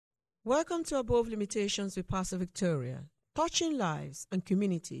Welcome to Above Limitations with Pastor Victoria, touching lives and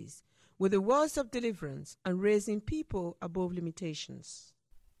communities with the words of deliverance and raising people above limitations.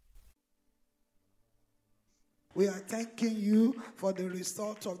 We are thanking you for the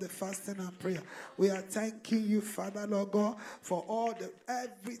result of the fasting and prayer. We are thanking you, Father, Lord God, for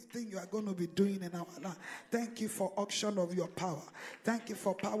everything you are going to be doing in our life. Thank you for auction of your power. Thank you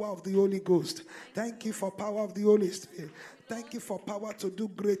for power of the Holy Ghost. Thank you for power of the Holy Spirit. Thank you for power to do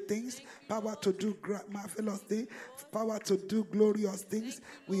great things, power to do marvelous things, power to do glorious things.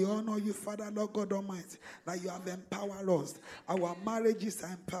 We honor you, Father, Lord God Almighty, that you have empowered us. Our marriages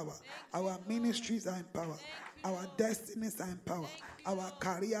are empowered. Our ministries are empowered. Our destinies are empowered. Our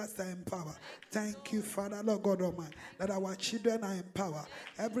careers are empowered. Thank you, Father, Lord God Almighty, that our children are empowered.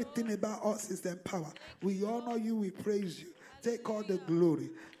 Everything about us is empowered. We honor you. We praise you. Take all the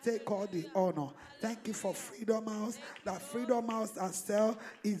glory. Take all the honor. Thank you for Freedom House. That Freedom House herself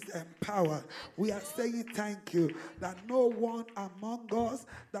is empowered. We are saying thank you that no one among us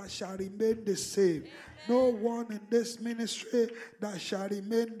that shall remain the same. No one in this ministry that shall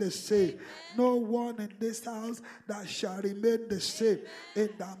remain the same. No one in this house that shall remain the same. In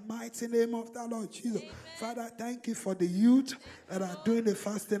the mighty name of the Lord Jesus. Father, thank you for the youth that are doing the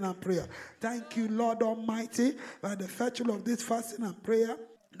fasting and prayer. Thank you, Lord Almighty, by the virtue of this fasting and prayer,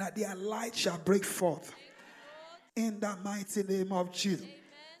 that their light shall break forth. In the mighty name of Jesus.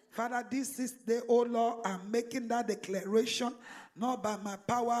 Father, this is the, oh Lord, I'm making that declaration, not by my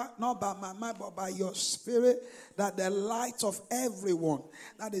power, not by my mind, but by your spirit, that the light of everyone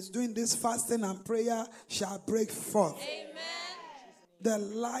that is doing this fasting and prayer shall break forth. Amen. The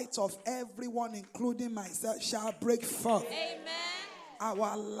light of everyone, including myself, shall break forth. Amen.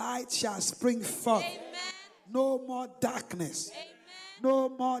 Our light shall spring forth. Amen. No more darkness. Amen. No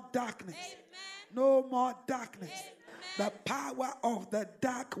more darkness. Amen. No more darkness. Amen. The power of the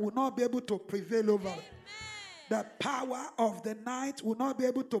dark will not be able to prevail over it. The power of the night will not be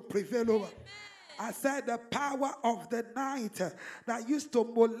able to prevail over it. I said the power of the night that used to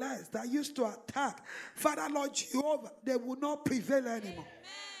molest, that used to attack, Father Lord Jehovah, they will not prevail anymore.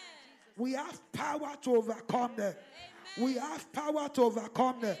 We have power to overcome them. We have power to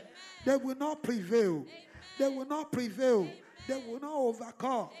overcome them. They will not prevail. They will not prevail. They will not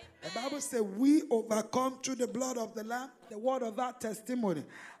overcome. The Bible says we overcome through the blood of the Lamb, the word of our testimony.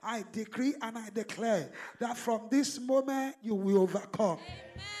 I decree and I declare that from this moment you will overcome.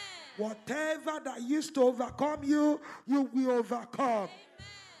 Amen. Whatever that used to overcome you, you will overcome. Amen.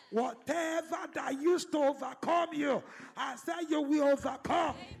 Whatever that used to overcome you, I say you will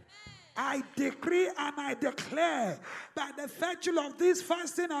overcome. Amen. I decree and I declare by the virtue of this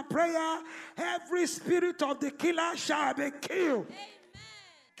fasting and prayer, every spirit of the killer shall be killed. Amen.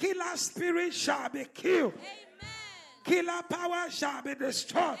 Killer spirit shall be killed. Amen. Killer power shall be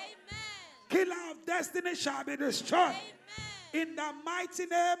destroyed. Amen. Killer of destiny shall be destroyed. Amen. In the mighty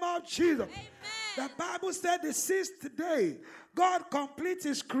name of Jesus. Amen. The Bible said the sixth day, God completes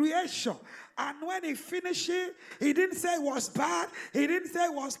his creation. And when he finished it, he didn't say it was bad. He didn't say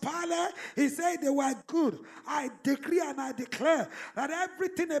it was parlor. He said they were good. I decree and I declare that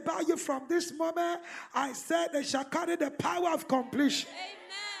everything about you from this moment, I said they shall carry the power of completion. Amen.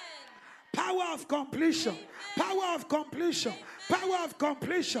 Power of completion. Amen. Power of completion. Amen. Power of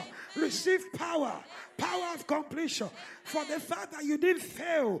completion. Receive power. Power of completion. For the fact that you didn't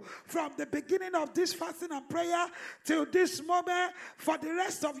fail from the beginning of this fasting and prayer till this moment, for the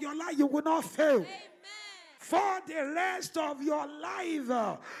rest of your life you will not fail. Amen. For the rest of your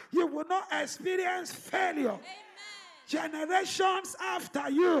life you will not experience failure. Amen. Generations after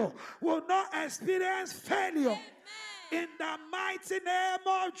you will not experience failure. Amen. In the mighty name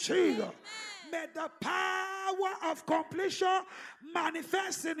of Jesus. Amen. May the power of completion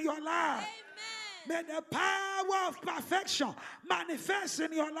manifest in your life. Amen. May the power of perfection manifest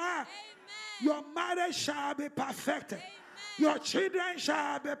in your life. Amen. Your marriage shall be perfected. Amen. Your children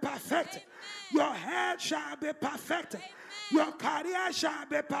shall be perfected. Amen. Your health shall be perfected. Amen. Your career shall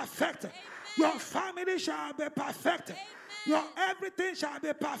be perfected. Amen. Your family shall be perfected. Amen. Your everything shall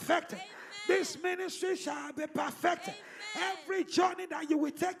be perfected. Amen. This ministry shall be perfected. Amen. Every journey that you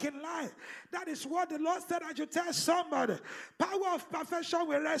will take in life, that is what the Lord said I should tell somebody. Power of perfection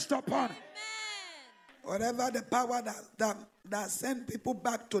will rest upon it. Whatever the power that sent people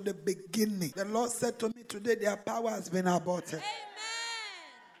back to the beginning, the Lord said to me today, their power has been aborted.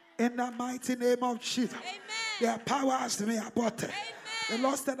 Amen. In the mighty name of Jesus, amen. Their power has been aborted. Amen. The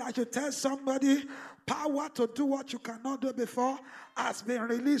Lord said I should tell somebody, power to do what you cannot do before has been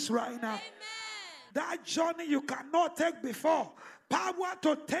released right now. Amen. That journey you cannot take before, power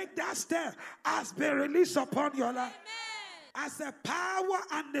to take that step has been released upon your life. Amen. as the power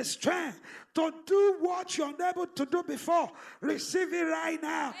and the strength to do what you're unable to do before. Receive it right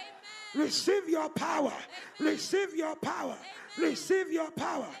now. Amen. Receive your power. Amen. Receive your power. Amen. Receive your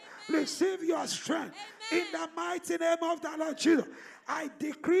power. Amen. Receive your strength. Amen. In the mighty name of the Lord Jesus, I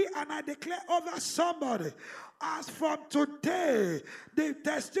decree and I declare over somebody, as from today, the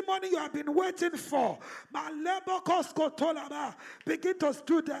testimony you have been waiting for, begin to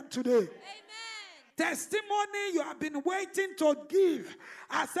do them today. Amen. Testimony you have been waiting to give,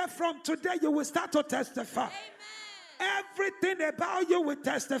 I said from today you will start to testify. Amen. Everything about you will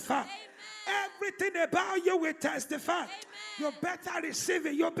testify. Amen. Everything about you will testify. Amen. You better receive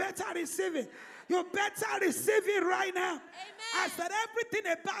it. You better receive it. You better receive it right now. Amen. I said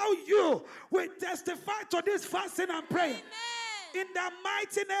everything about you will testify to this fasting and prayer. Amen. In the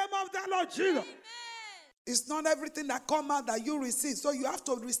mighty name of the Lord Jesus. Amen. It's not everything that comes out that you receive. So you have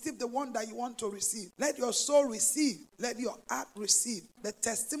to receive the one that you want to receive. Let your soul receive. Let your heart receive. The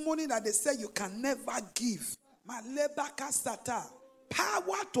testimony that they say you can never give. Malebaka sata.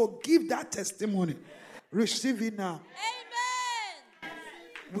 Power to give that testimony. Receive it now. Amen.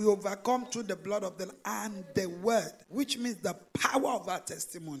 We overcome through the blood of the Lamb and the word, which means the power of our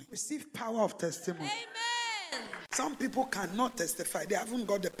testimony. Receive power of testimony. Amen. Some people cannot testify. They haven't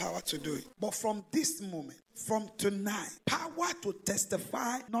got the power to do it. But from this moment, from tonight, power to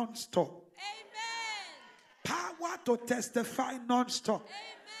testify non-stop. Amen. Power to testify non-stop. Amen.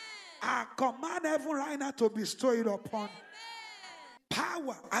 I command heaven right now to bestow it upon.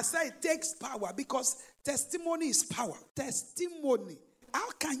 Power. I say it takes power because testimony is power. Testimony. How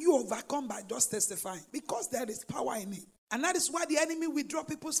can you overcome by just testifying? Because there is power in it. And that is why the enemy withdraw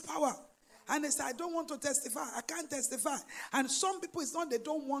people's power. And they say, I don't want to testify. I can't testify. And some people, it's not they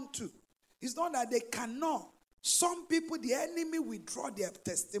don't want to. It's not that they cannot. Some people, the enemy withdraw their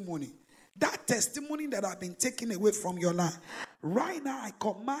testimony. That testimony that have been taken away from your life. Right now, I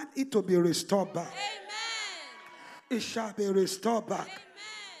command it to be restored back. Amen. It shall be restored back. Amen.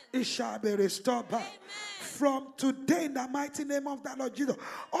 It shall be restored back. Amen. From today, in the mighty name of the Lord Jesus,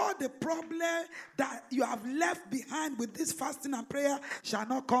 all the problem that you have left behind with this fasting and prayer shall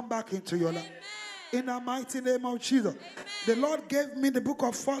not come back into your life. In the mighty name of Jesus. Amen. The Lord gave me the book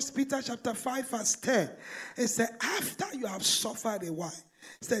of 1 Peter chapter 5 verse 10. It said, after you have suffered a while,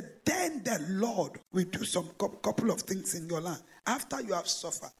 it said, then the Lord will do some couple of things in your life. After you have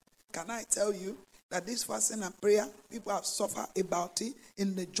suffered. Can I tell you that this fasting and prayer, people have suffered about it.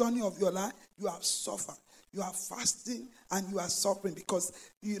 In the journey of your life, you have suffered. You are fasting and you are suffering because,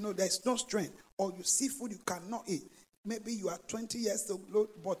 there's no strength. Or you see food you cannot eat. Maybe you are 20 years old,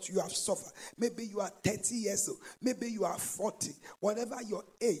 but you have suffered. Maybe you are 30 years old. Maybe you are 40. Whatever your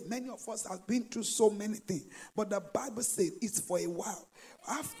age, many of us have been through so many things. But the Bible says it's for a while.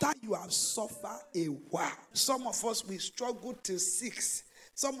 After you have suffered a while. Some of us, we struggle till 6.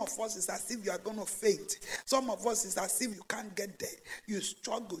 Some of us, it's as if you are going to faint. Some of us, it's as if you can't get there. You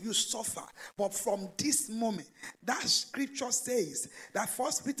struggle, you suffer. But from this moment, that scripture says, that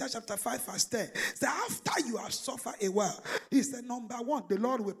 1 Peter chapter 5 verse 10, that after you have suffered a while, he said, number one, the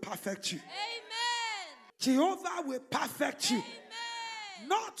Lord will perfect you. Amen. Jehovah will perfect you. Amen.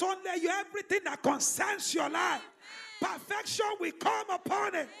 Not only you, everything that concerns your life, perfection will come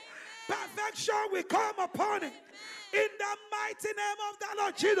upon it. Perfection will come upon it. In the mighty name of the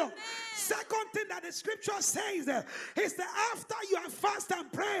Lord Jesus. Second thing that the scripture says is that after you have fasted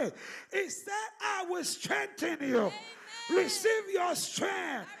and prayed, it said, I will strengthen you. Amen. Receive your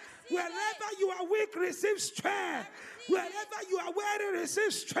strength. Wherever you are weak, receive strength. Wherever you are weary,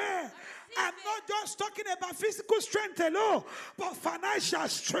 receive strength. I'm not just talking about physical strength alone, but financial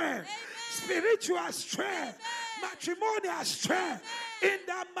strength, spiritual strength, matrimonial strength. In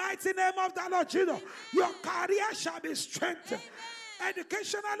the mighty name of the Lord Jesus, your career shall be strengthened.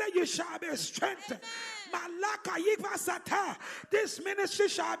 Educationally, you shall be strengthened. Malaka Yiva Sata, this ministry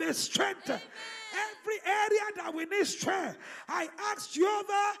shall be strengthened. Every area that we need strength, I ask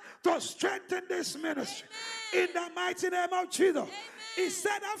Jehovah to strengthen this ministry. In the mighty name of Jesus. He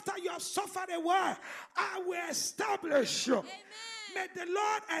said, after you have suffered a while, I will establish you. Amen. May the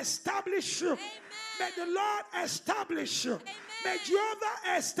Lord establish you. Amen. May the Lord establish you. Amen. May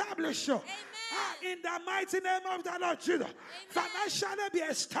Jehovah establish you. Amen. In the mighty name of the Lord Jesus. Amen. Financially be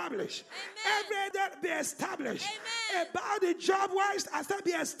established. Amen. Every area be established. Amen. About the job wise, I said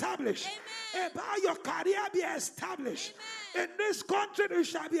be established. Amen. About your career be established. Amen. In this country you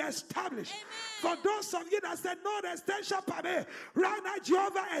shall be established. Amen. For those of you that said no extension permit, right now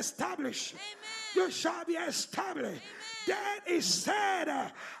Jehovah established. Amen. You shall be established. Then he said,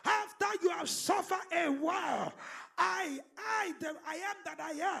 after you have suffered a while, I am that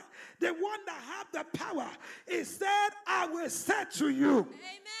I am, the one that have the power, he said, I will say to you, Amen.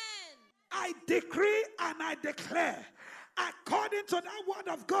 I decree and I declare, according to that word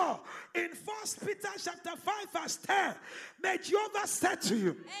of God, in 1 Peter chapter 5 verse 10, may Jehovah say to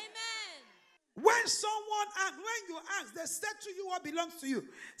you, Amen. when someone asks, when you ask, they say to you what belongs to you.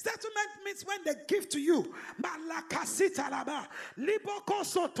 Settlement means when they give to you. Malakasitalaba,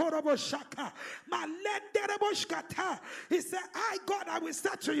 libokosotorobo shaka, malenderebo shkata. He said, I, God, I will say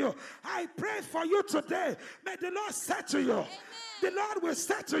to you, I pray for you today. May the Lord say to you. The Lord will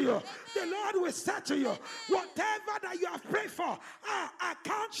say to you. The Lord will say to you. Whatever that you have prayed for, our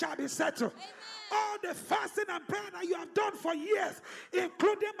account shall be settled. All the fasting and prayer that you have done for years,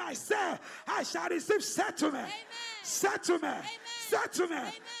 including myself, I shall receive settlement. Settlement.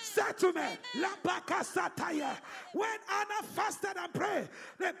 Settlement. Settlement. Labaka sataya. When Anna fasted and prayed,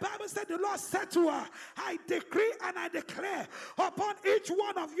 the Bible said the Lord said to her, I decree and I declare upon each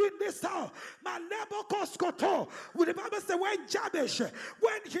one of you in this house, my leboko skoto. The Bible said when Jabez,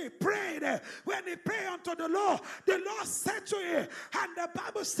 when he prayed unto the Lord said to him, and the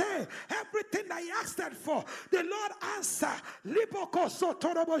Bible said everything that he asked for, the Lord answered. Liboko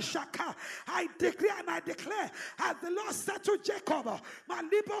sotorobo shaka. I decree and I declare, as the Lord said to Jacob, my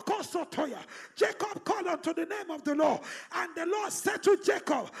liboko sotoya. Jacob called unto the name of the Lord, and the Lord said to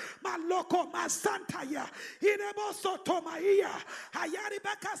Jacob, my loko, my santaya, inebo sotomaiya,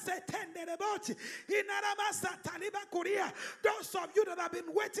 ayaribaka setende reboti, inaramasa taliba kuria. Those of you that have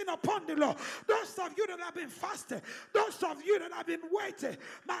been waiting upon the Lord, those of you that have been fasting, those of you that have been waiting,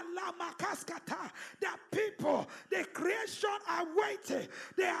 malama kaskata, the people, the creation are waiting.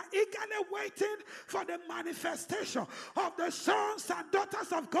 They are eagerly waiting for the manifestation of the sons and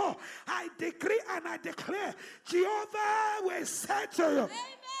daughters of God. I decree and I declare, Jehovah will say to you. Amen.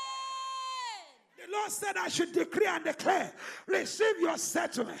 The Lord said I should decree and declare, receive your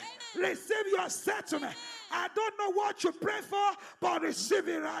settlement. Amen. Receive your settlement. Amen. I don't know what you pray for, but receive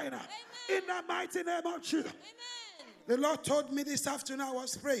it right now. Amen. In the mighty name of Jesus. Amen. The Lord told me this afternoon I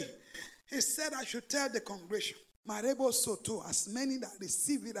was praying. He said I should tell the congregation, Marebo Soto, as many that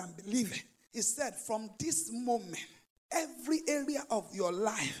receive it and believe it. He said, from this moment, every area of your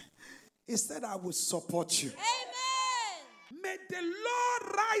life, he said, I will support you. Amen. May the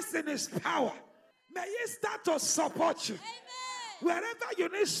Lord rise in his power. May he start to support you. Amen. Wherever you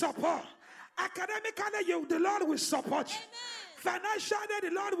need support, academically, the Lord will support you. Amen. Financially,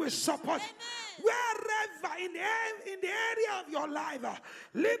 the Lord will support you. Amen. Wherever in the area of your life,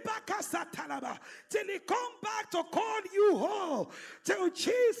 till he come back to call you home, till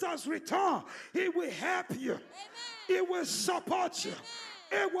Jesus return, he will help you. Amen. He will support you.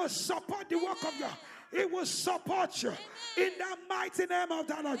 Amen. It will support the work of your. It will support you. Amen. In the mighty name of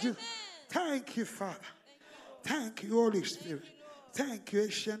the Lord Jesus. Thank you, Father. Thank you, Holy Spirit. Thank you,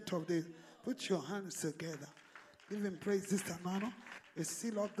 Ancient of Days. Put your hands together. Give him praise this honor. We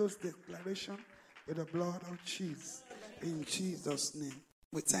seal up those declarations with the blood of Jesus. In Jesus' name.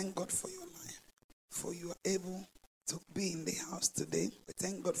 We thank God for your life. For you are able to be in the house today. We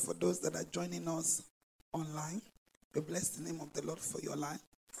thank God for those that are joining us online. We bless the name of the Lord for your life.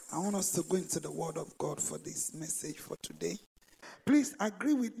 I want us to go into the word of God for this message for today. Please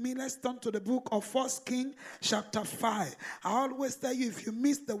agree with me. Let's turn to the book of 1 Kings chapter 5. I always tell you, if you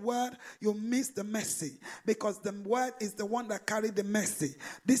miss the word, you miss the message. Because the word is the one that carries the message.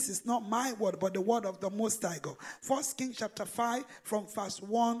 This is not my word, but the word of the Most High God. 1 Kings chapter 5 from verse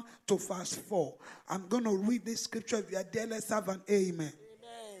 1 to verse 4. I'm going to read this scripture. If you are there, let's have an amen.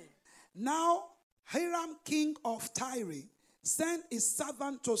 Amen. Now, Hiram, king of Tyre, sent his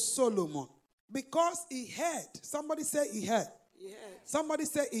servant to Solomon because he heard. Somebody say he heard. Somebody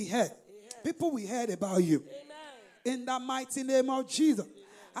say he heard. People, we heard about you. Amen. In the mighty name of Jesus. Amen.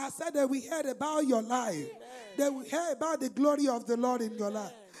 I said that we heard about your life. Amen. That we heard about the glory of the Lord in your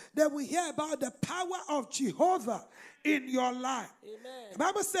life. That we hear about the power of Jehovah in your life. Amen. The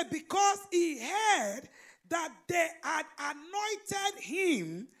Bible said because he heard that they had anointed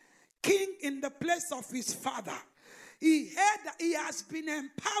him king in the place of his father. He heard that he has been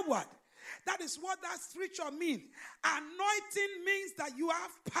empowered. That is what that scripture means. Anointing means that you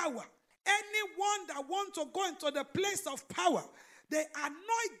have power. Anyone that wants to go into the place of power, they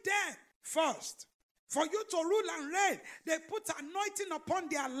anoint them first. For you to rule and reign, they put anointing upon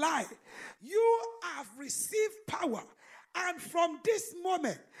their life. You have received power. And from this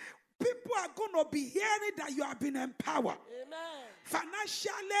moment, people are going to be hearing that you have been empowered. Amen.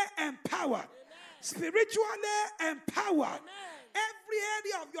 Financially empowered. Amen. Spiritually empowered. Amen. Every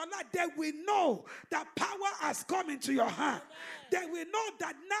area of your life, they will know that power has come into your hand. They will know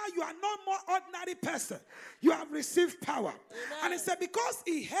that now you are no more ordinary person. You have received power. And he said, because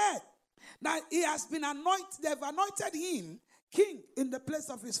he heard that he has been anointed, they've anointed him king in the place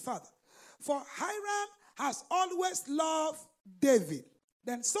of his father. For Hiram has always loved David.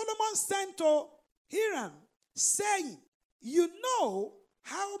 Then Solomon sent to Hiram, saying, you know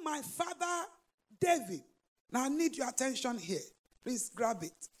how my father David, now I need your attention here. Please grab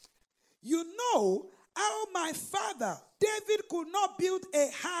it. You know how my father David could not build a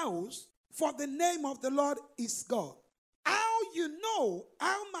house for the name of the Lord is God. You know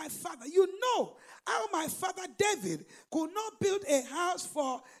how my father David could not build a house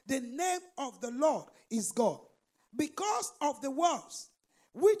for the name of the Lord is God, because of the wars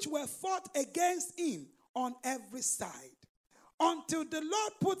which were fought against him on every side, until the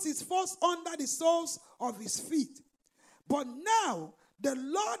Lord put his foes under the soles of his feet. But now the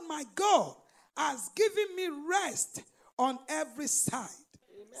Lord my God has given me rest on every side.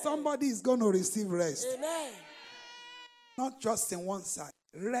 Amen. Somebody is going to receive rest. Amen. Not just in one side.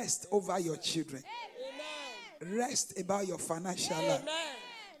 Rest over your children. Amen. Rest about your financial life.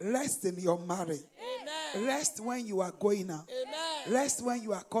 Amen. Rest in your marriage. Amen. Rest when you are going out. Amen. Rest when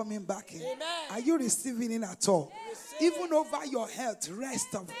you are coming back in. Amen. Are you receiving it at all? Receive Even over your health,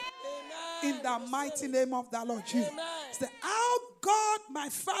 rest of it. Amen. In the mighty name of the Lord Jesus. Amen. Say, how God my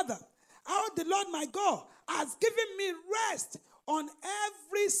Father, how the Lord my God has given me rest on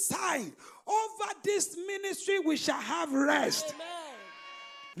every side. Over this ministry we shall have rest. Amen.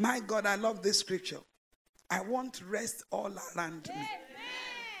 My God, I love this scripture. I want rest all around me.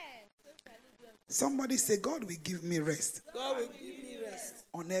 Somebody say, God will give me rest. God will give me rest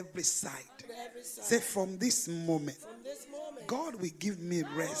On every side. on every side. Say, from this moment, From this moment, God will give me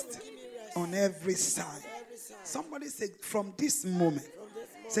rest give me rest on every side. on every side. Somebody say, from this moment,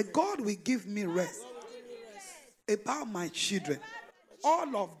 say, God will give me rest God will give me rest. about my children.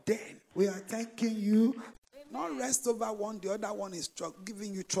 All of them. We are thanking you. Not rest over one, the other one is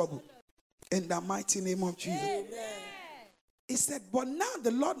giving you trouble. In the mighty name of Jesus. Amen. He said, but now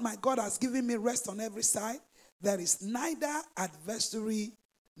the Lord my God has given me rest on every side. There is neither adversary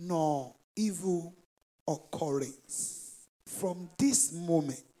nor evil occurrence. From this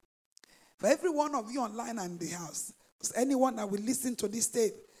moment, for every one of you online and in the house, anyone that will listen to this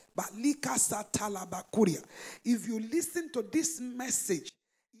tape, if you listen to this message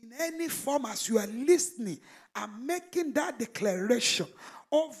in any form as you are listening, I'm making that declaration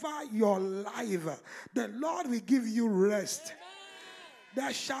over your life. The Lord will give you rest. Amen.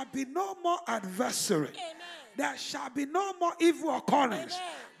 There shall be no more adversary. Amen. There shall be no more evil occurrence.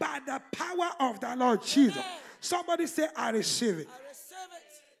 Amen. By the power of the Lord Jesus. Amen. Somebody say, I receive it. I receive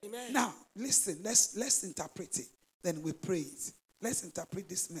it. Amen. Now, listen, let's interpret it. Then we pray it. Let's interpret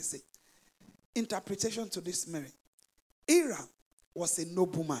this message. Interpretation to this message. Hiram was a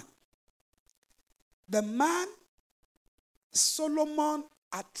nobleman. The man Solomon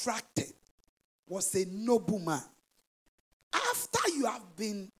attracted was a nobleman. After you have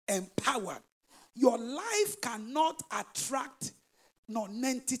been empowered, your life cannot attract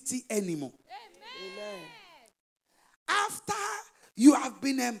non-entity anymore. Amen. After you have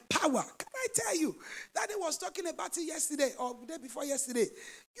been empowered, can I tell you, Daddy was talking about it yesterday or the day before yesterday.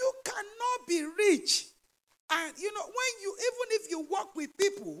 You cannot be rich. And when even if you work with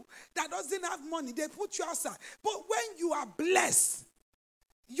people that doesn't have money, they put you outside. But when you are blessed,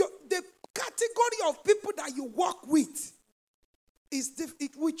 the category of people that you work with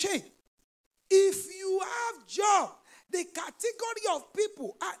it will change. If you have job, the category of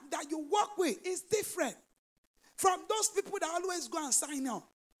people that you work with is different from those people that always go and sign up.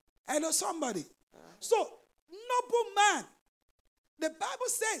 Hello, somebody. So, noble man. The Bible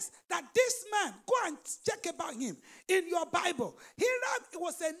says that this man, go and check about him in your Bible. Hiram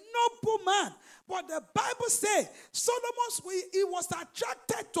was a noble man. But the Bible says he was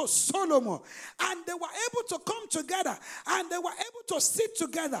attracted to Solomon. And they were able to come together. And they were able to sit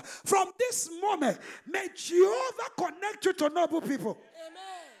together. From this moment, may Jehovah connect you to noble people. Amen.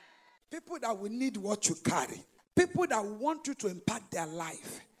 People that will need what you carry. People that want you to impact their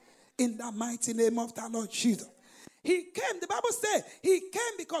life. In the mighty name of the Lord Jesus. He came, the Bible says, he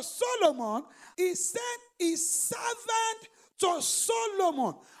came because Solomon, he sent his servant to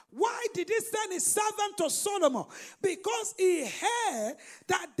Solomon. Why did he send his servant to Solomon? Because he heard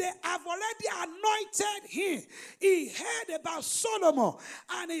that they have already anointed him. He heard about Solomon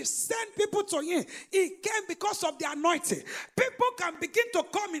and he sent people to him. He came because of the anointing. People can begin to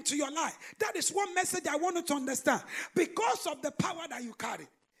come into your life. That is one message I want you to understand. Because of the power that you carry.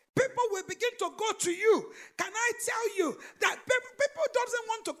 People will begin to go to you. Can I tell you that people doesn't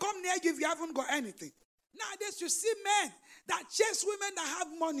want to come near you if you haven't got anything? Nowadays, you see men that chase women that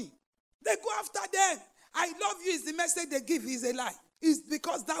have money. They go after them. I love you is the message they give is a lie. It's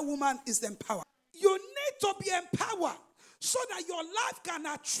because that woman is empowered. You need to be empowered so that your life can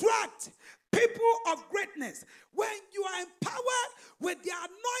attract people of greatness. When you are empowered with the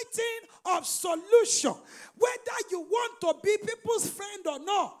anointing of solution, whether you want to be people's friend or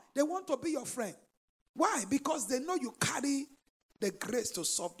not, they want to be your friend. Why? Because they know you carry the grace to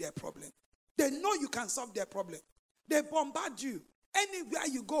solve their problem. They know you can solve their problem. They bombard you. Anywhere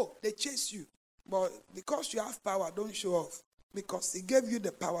you go, they chase you. But because you have power, don't show off. Because he gave you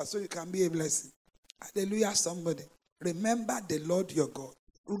the power so you can be a blessing. Hallelujah, somebody. Remember the Lord your God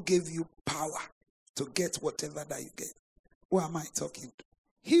who gave you power to get whatever that you get. Who am I talking to?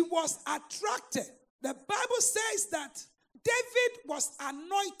 He was attracted. The Bible says that David was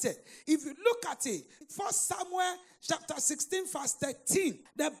anointed. If you look at it, 1 Samuel chapter 16 verse 13,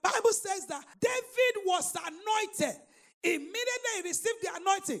 the Bible says that David was anointed. Immediately he received the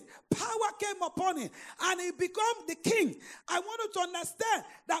anointing, power came upon him, and he became the king. I want you to understand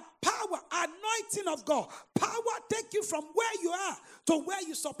that power, anointing of God, power take you from where you are to where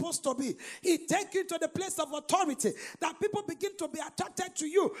you're supposed to be. It take you to the place of authority that people begin to be attracted to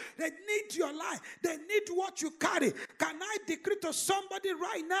you. They need your life. They need what you carry. Can I decree to somebody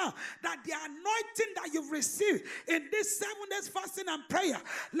right now that the anointing that you've received in this 7 days fasting and prayer,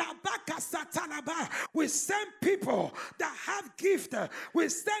 we send people that have gift. We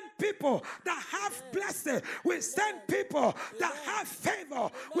send people that have blessing. We send people that have favor.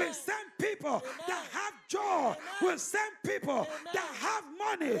 We send people that have joy. We send people that have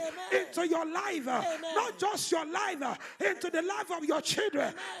money into your life. Not just your life, into the life of your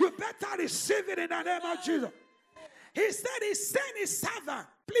children. You better receive it in the name of Jesus. He said he sent his servant.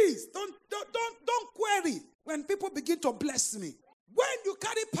 Please, don't query when people begin to bless me. When you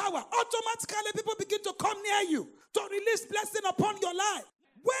carry power, automatically people begin to come near you to release blessing upon your life.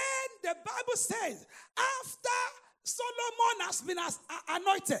 When the Bible says, after Solomon has been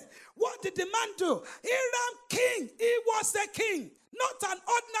anointed, what did the man do? Hiram king, he was a king, not an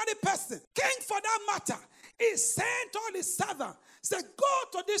ordinary person. King for that matter. He sent all his servants, said,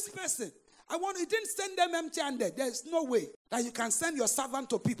 go to this person. He didn't send them empty-handed. There's no way that you can send your servant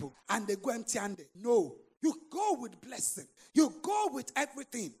to people and they go empty-handed. No. You go with blessing. You go with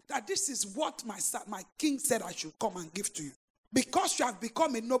everything. That this is what my king said I should come and give to you. Because you have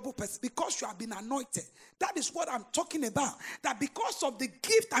become a noble person. Because you have been anointed. That is what I'm talking about. That because of the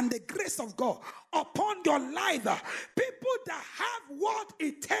gift and the grace of God upon your life, people that have what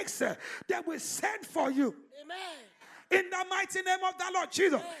it takes, they will send for you. Amen. In the mighty name of the Lord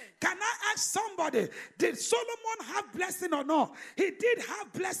Jesus. Amen. Can I ask somebody, did Solomon have blessing or not? He did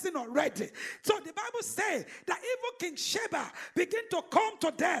have blessing already. So the Bible says that even King Sheba began to come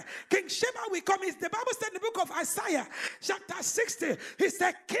to death. King Sheba will come. The Bible said in the book of Isaiah, chapter 60, he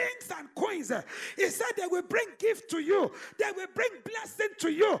said, kings and queens, he said they will bring gift to you. They will bring blessing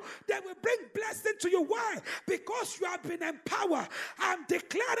to you. They will bring blessing to you. Why? Because you have been empowered. I'm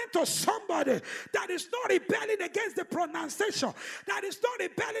declaring to somebody that is not rebelling against the pronunciation, that is not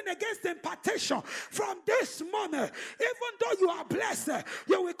rebelling against the impartation. From this moment, even though you are blessed,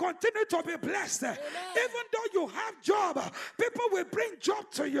 you will continue to be blessed. Amen. Even though you have job, people will bring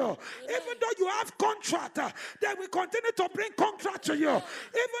job to you. Amen. Even though you have contract, they will continue to bring contract to you. Amen.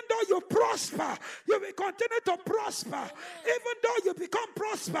 Even though you prosper, you will continue to prosper. Amen. Even though you become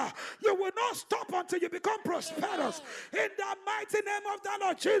prosper, you will not stop until you become prosperous. Amen. In the mighty name of the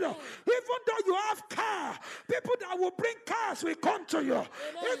Lord Jesus. Amen. Even though you have car, people that will bring cars will come to you. Amen.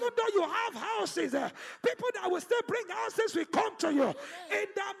 Even though you have houses, people that will still bring houses will come to you. Amen. In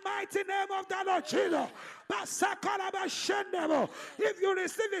the mighty name of the Lord Jesus. If you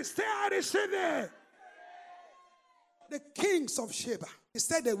receive it, say I receive it. The kings of Sheba, he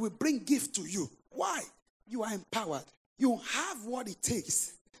said they will bring gift to you. Why? You are empowered. You have what it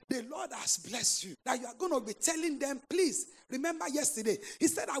takes. The Lord has blessed you. That you are going to be telling them, please, remember yesterday, he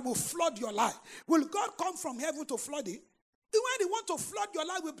said, I will flood your life. Will God come from heaven to flood it? When he want to flood your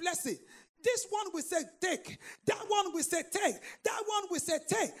life with blessing, this one will say, take. That one will say, take. That one will say,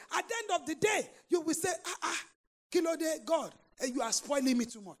 take. At the end of the day, you will say, Kilo de God, you are spoiling me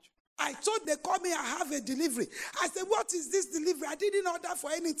too much. I told they call me, I have a delivery. I said, what is this delivery? I didn't order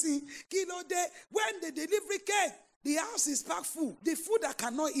for anything. Kilo de, when the delivery came, the house is packed full. The food I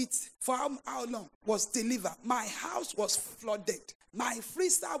cannot eat for how long was delivered. My house was flooded. My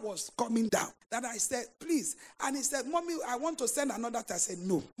freezer was coming down. That I said, please. And he said, Mommy, I want to send another. I said,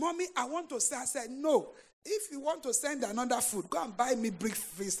 no. Mommy, I want to send. I said, no. If you want to send another food, go and buy me brick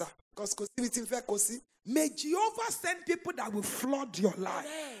freezer. Because may Jehovah send people that will flood your life.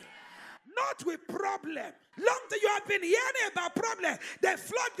 Amen. Not with problem. Long time you have been hearing about problem. They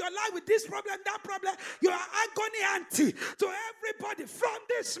flood your life with this problem, that problem. You are agony auntie to everybody from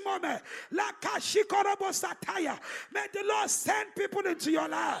this moment. May the Lord send people into your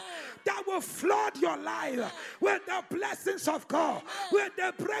life that will flood your life with the blessings of God, with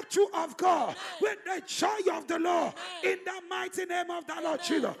the breakthrough of God, with the joy of the Lord. In the mighty name of the Lord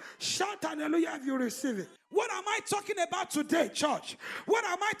Jesus. Shout hallelujah if you receive it. What am I talking about today, church? What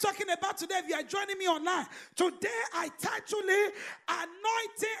am I talking about today if you are joining me online? Today I title it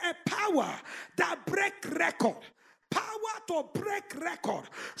Anointing a Power That Break Record. Power to break record.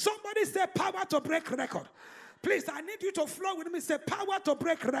 Somebody say power to break record. Please, I need you to flow with me. Say power to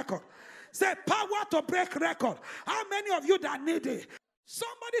break record. Say power to break record. How many of you that need it?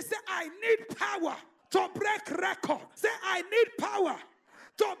 Somebody say I need power to break record. Say I need power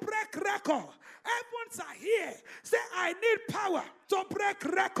to break record. Heavens are here. Say, I need power to break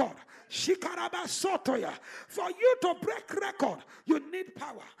record. Shikaraba Sotoya. For you to break record, you need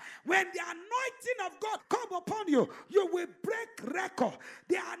power. When the anointing of God come upon you, you will break record.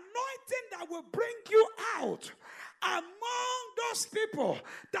 The anointing that will bring you out among those people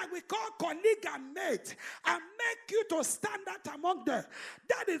that we call colleague and mate and make you to stand out among them.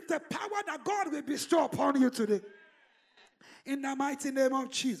 That is the power that God will bestow upon you today. In the mighty name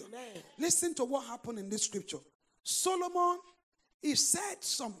of Jesus. Amen. Listen to what happened in this scripture. Solomon, he said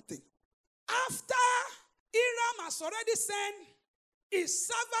something. After Hiram has already sent his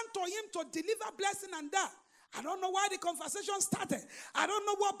servant to him to deliver blessing and that. I don't know why the conversation started. I don't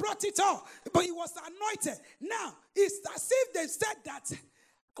know what brought it all. But he was anointed. Now, it's as if they said that,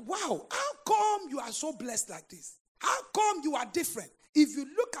 wow, how come you are so blessed like this? How come you are different? If you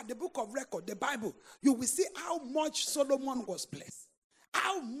look at the book of record, the Bible, you will see how much Solomon was blessed.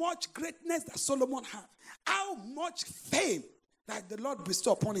 How much greatness that Solomon had. How much fame that the Lord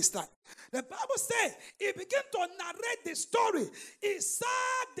bestowed upon his life. The Bible says he began to narrate the story. He sat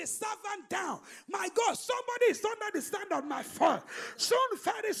the servant down. My God, somebody is under the stand of my phone. Soon,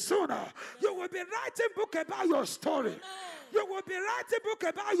 very sooner, you will be writing book about your story. You will be writing book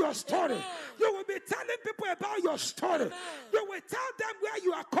about your story. Amen. You will be telling people about your story. Amen. You will tell them where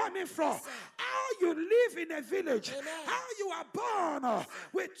you are coming from. How you live in a village. Amen. How you are born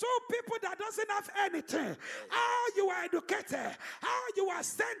with two people that doesn't have anything. How you are educated. How you are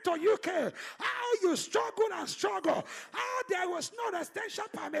sent to UK. How you struggle and struggle. How there was no residential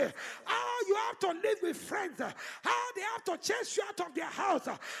permit. How you have to live with friends. How they have to chase you out of their house.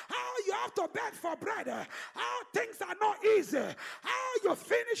 How you have to beg for bread. How things are not easy. How you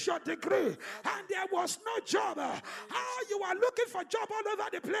finish your degree and there was no job. How you are looking for job all over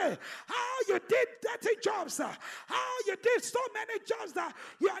the place. How you did dirty jobs. How you did so many jobs that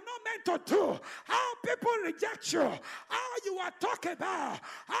you are not meant to do. How people reject you. How you are talked about.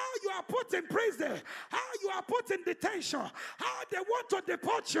 How you are put in prison. How you are put in detention. How they want to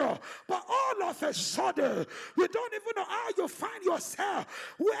deport you. But all of a sudden, you don't even know how you find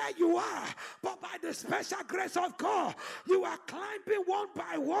yourself where you are. But by the special grace of God, you are climbing one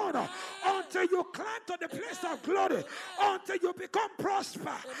by one until you climb to the place of glory, until you become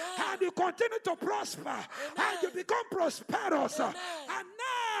prosper, and you continue to prosper, and you become prosperous. And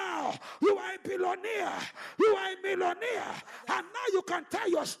now you are a billionaire, you are a millionaire, and now you can tell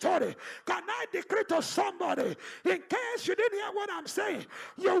your story. Can I decree to somebody, in case you didn't hear what I'm saying,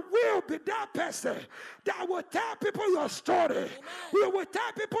 you will be that person that will tell people your story. You will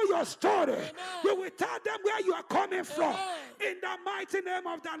tell people your story. You will tell them where you are coming from. In the mighty name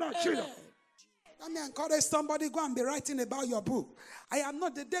of the Lord Jesus. Let me encourage somebody, go and be writing about your book. I am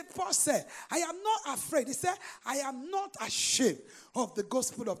not, the day Paul said, I am not afraid. He said, I am not ashamed of the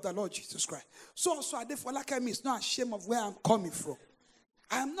gospel of the Lord Jesus Christ. So also, Adefolakemi is not ashamed of where I'm coming from.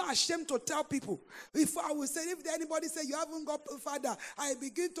 I am not ashamed to tell people. If I will say, if anybody say you haven't got a father, I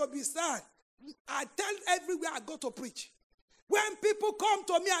begin to be sad. I tell everywhere I go to preach. When people come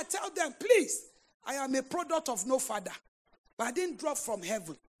to me, I tell them, please, I am a product of no father. But I didn't drop from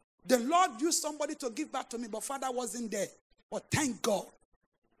heaven. The Lord used somebody to give back to me, but father wasn't there. But thank God.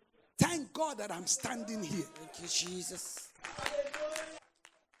 Thank God that I'm standing here. Thank you, Jesus.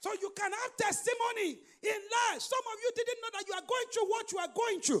 So you can have testimony in life. Some of you didn't know that you are going through what you are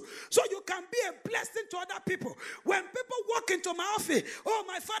going through. So you can be a blessing to other people. When people walk into my office, oh,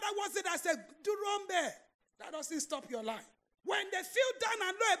 my father wasn't, I said, do wrong there. That doesn't stop your life. When they feel down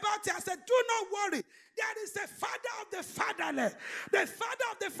and low about it, I said, do not worry. There is a father of the fatherless. The father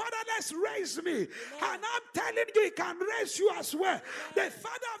of the fatherless raised me. Amen. And I'm telling you, he can raise you as well. Amen. The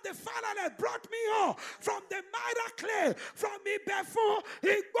father of the fatherless brought me up from the miry clay, from Ibefu,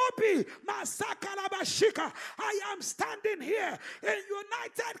 Igbobi, Masakalabashika. I am standing here in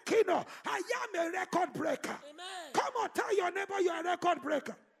United Kingdom. I am a record breaker. Amen. Come on, tell your neighbor you're a record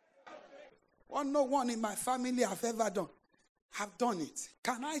breaker. No one in my family have ever done. Have done it.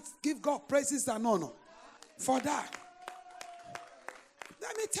 Can I give God praises and honor for that?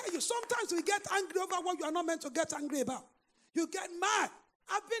 Let me tell you, sometimes we get angry over what you are not meant to get angry about. You get mad.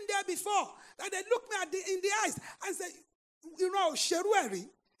 I've been there before. Like they look me in the eyes and say,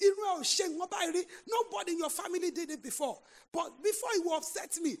 nobody in your family did it before. But before it will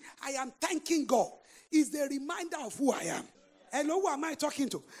upset me, I am thanking God. It's the reminder of who I am. Hello, who am I talking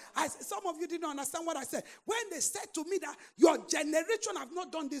to? Some of you didn't understand what I said. When they said to me that your generation have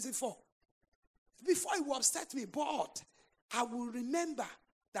not done this before it will upset me, but I will remember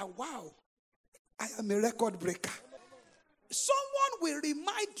that, wow, I am a record breaker. Someone will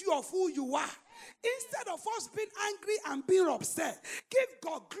remind you of who you are. Instead of us being angry and being upset, give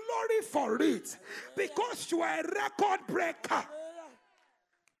God glory for it because you are a record breaker.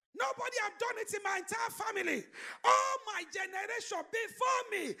 Nobody have done it in my entire family. All my generation before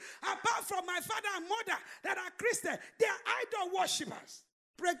me, apart from my father and mother that are Christian, they are idol worshippers.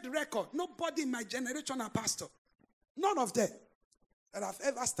 Break the record. Nobody in my generation are pastor. None of them that have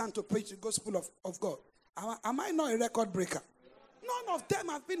ever stand to preach the gospel of God. Am I not a record breaker? None of them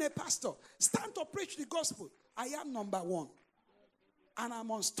have been a pastor. Stand to preach the gospel. I am number one. And I'm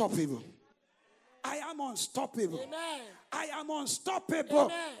unstoppable. I am unstoppable. Amen. I am unstoppable.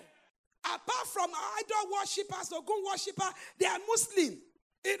 Amen. Apart from idol worshippers, Ogun worshippers, they are Muslim.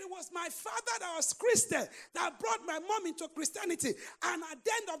 It was my father that was Christian that brought my mom into Christianity. And at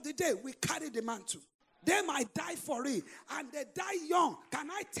the end of the day, we carry the mantle. They might die for it, and they die young. Can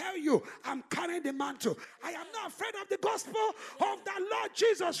I tell you, I'm carrying the mantle. I am not afraid of the gospel of the Lord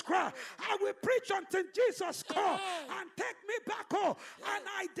Jesus Christ. I will preach until Jesus comes and take me back home. And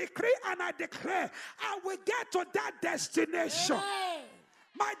I decree and I declare, I will get to that destination.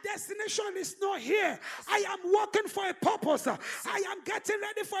 My destination is not here. I am working for a purpose. I am getting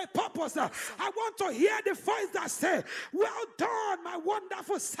ready for a purpose. I want to hear the voice that says, well done, my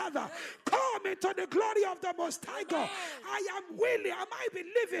wonderful servant. Come into the glory of the Most High God. I am willing. I might be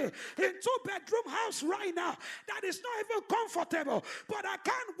living in 2-bedroom house right now that is not even comfortable, but I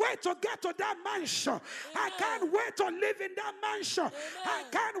can't wait to get to that mansion. I can't wait to live in that mansion. I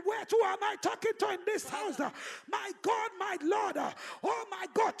can't wait. Who am I talking to in this house? My God, my Lord. Oh my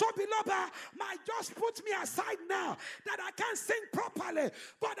God, Toby Loba might just put me aside now that I can't sing properly,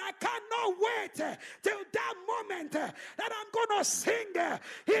 but I cannot wait till that moment that I'm going to sing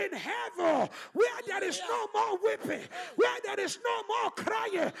in heaven where there is no more weeping, where there is no more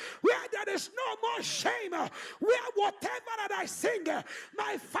crying, where there is no more shame, where whatever that I sing,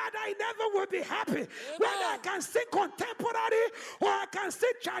 my Father in heaven will be happy. Whether I can sing contemporary or I can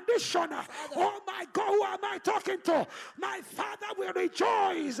sing traditional. Oh my God, who am I talking to? My Father will rejoice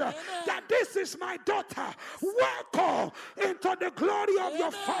that this is my daughter. Welcome into the glory of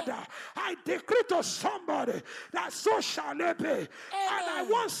your Father. I decree to somebody that so shall it be. And I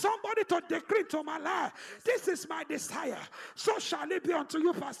want somebody to decree to my life, this is my desire. So shall it be unto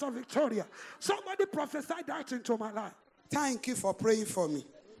you, Pastor Victoria. Somebody prophesy that into my life. Thank you for praying for me.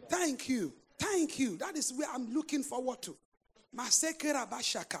 Thank you. Thank you. That is where I'm looking forward to. Masekera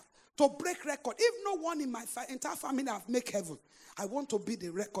Bashaka. To break record. If no one in my entire family have made heaven, I want to be the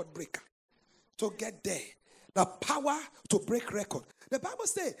record breaker. To get there. The power to break record. The Bible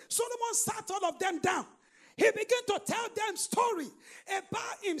says Solomon sat all of them down. He began to tell them story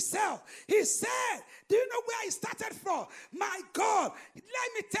about himself. He said, do you know where he started from? My God, let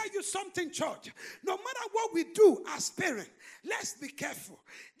me tell you something, church. No matter what we do as parents, let's be careful.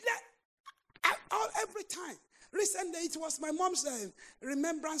 Every time. Recently, it was my mom's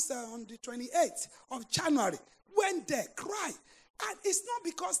remembrance on the 28th of January. Went there, cried. And it's not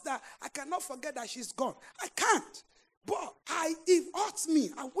because that I cannot forget that she's gone. I can't. But it hurts me.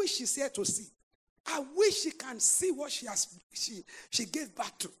 I wish she's here to see. I wish she can see what she gave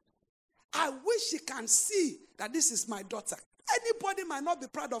birth to. I wish she can see that this is my daughter. Anybody might not be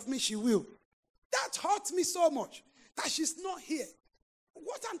proud of me, she will. That hurts me so much that she's not here.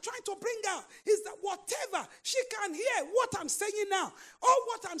 What I'm trying to bring out is that whatever she can hear what I'm saying now, or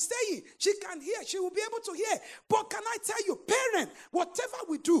what I'm saying, she can hear, she will be able to hear. But can I tell you, parent, whatever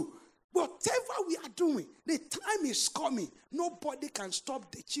we do, whatever we are doing, the time is coming. Nobody can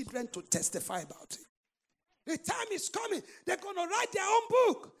stop the children to testify about it. The time is coming. They're going to write their own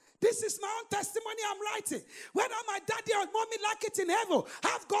book. This is my own testimony I'm writing. Whether my daddy or mommy like it in heaven,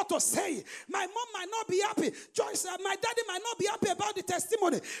 I've got to say it. My mom might not be happy. Joyce, my daddy might not be happy about the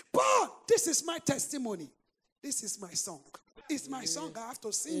testimony. But this is my testimony. This is my song. It's my song. I have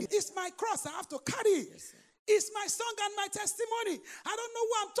to sing it. It's my cross. I have to carry it. It's my song and my testimony. I don't know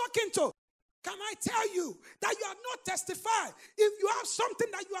who I'm talking to. Can I tell you that you have not testified? If you have something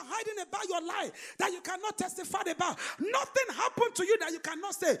that you are hiding about your life that you cannot testify about, nothing happened to you that you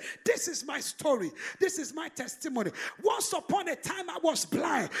cannot say, this is my story. This is my testimony. Once upon a time I was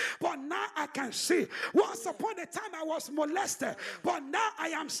blind, but now I can see. Once upon a time I was molested, but now I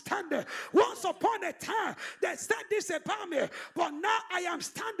am standing. Once upon a time they said this about me, but now I am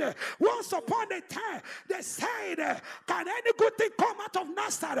standing. Once upon a time they said, can any good thing come out of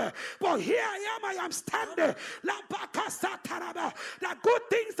Nazareth? But here I am standing. The good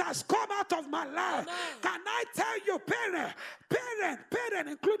things has come out of my life. Can I tell you, parent,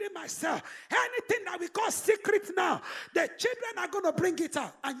 including myself, anything that we call secret now, the children are going to bring it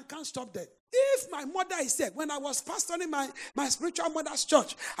out, and you can't stop that. If my mother is there, when I was pastoring my spiritual mother's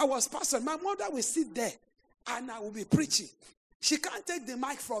church, I was pastoring, my mother will sit there, and I will be preaching. She can't take the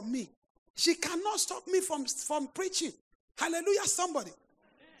mic from me. She cannot stop me from preaching. Hallelujah, somebody.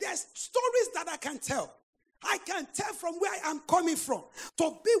 There's stories that I can tell. I can tell from where I am coming from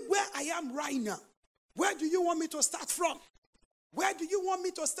to be where I am right now. Where do you want me to start from? Where do you want me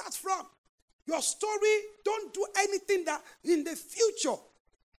to start from? Your story, don't do anything that in the future,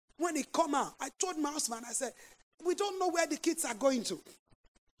 when it come out, I told my husband, I said, we don't know where the kids are going to.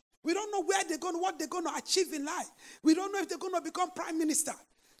 We don't know where they're going, what they're going to achieve in life. We don't know if they're going to become prime minister.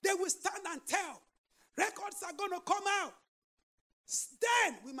 They will stand and tell. Records are going to come out.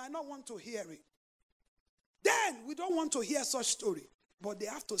 Then we might not want to hear it. Then we don't want to hear such story. But they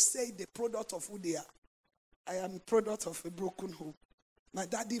have to say the product of who they are. I am a product of a broken home. My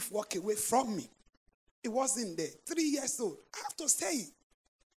daddy walked away from me. It wasn't there. 3 years old. I have to say it.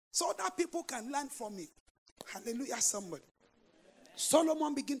 So that people can learn from it. Hallelujah, somebody.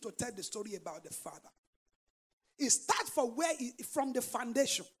 Solomon began to tell the story about the father. It starts from the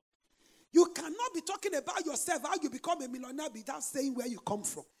foundation. You cannot be talking about yourself, how you become a millionaire without saying where you come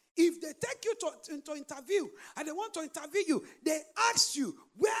from. If they take you to interview and they want to interview you, they ask you,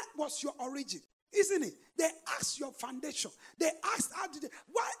 where was your origin? Isn't it? They ask your foundation. They ask, how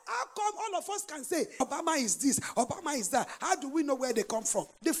come all of us can say, Obama is this, Obama is that? How do we know where they come from?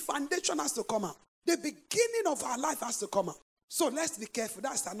 The foundation has to come out. The beginning of our life has to come out. So let's be careful.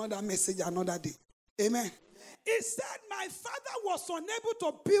 That's another message, another day. Amen. He said, my father was unable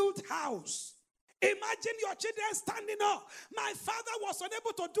to build house. Imagine your children standing up. My father was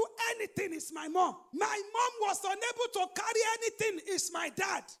unable to do anything. It's my mom. My mom was unable to carry anything. It's my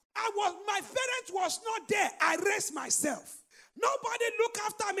dad. My parents was not there. I raised myself. Nobody look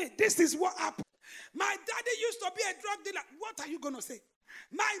after me. This is what happened. My daddy used to be a drug dealer. What are you going to say?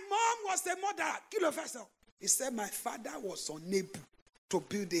 My mom was a murderer. Kill a vessel. He said, my father was unable to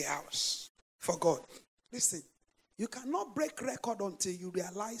build a house for God. Listen, you cannot break record until you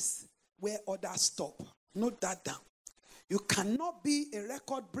realize where others stop. Note that down. You cannot be a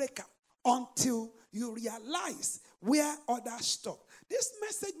record breaker until you realize where others stop. This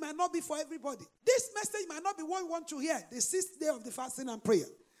message might not be for everybody. This message might not be what you want to hear. The 6th day of the fasting and prayer.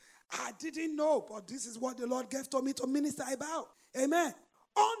 I didn't know, but this is what the Lord gave to me to minister about. Amen.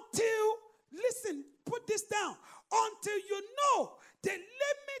 Listen, put this down. Until you know the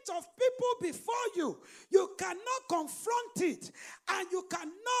limit of people before you, you cannot confront it, and you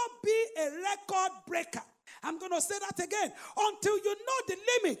cannot be a record breaker. I'm going to say that again. Until you know the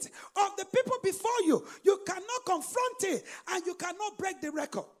limit of the people before you, you cannot confront it, and you cannot break the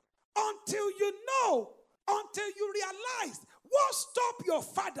record. Until you realize what stopped your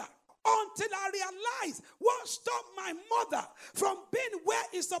father. Until I realize what stopped my mother from being where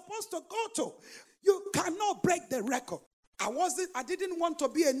it's supposed to go to. You cannot break the record. I didn't want to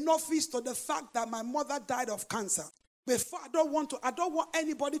be a novice to the fact that my mother died of cancer. Before, I don't want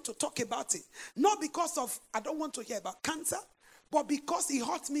anybody to talk about it. Not because of, I don't want to hear about cancer, but because it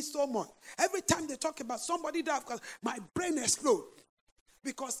hurts me so much. Every time they talk about somebody died of cancer, my brain explodes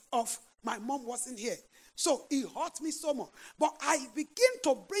because of my mom wasn't here. So it hurt me so much. But I begin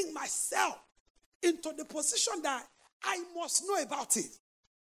to bring myself into the position that I must know about it,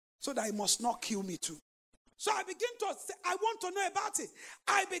 so that it must not kill me too. So I begin to say, I want to know about it.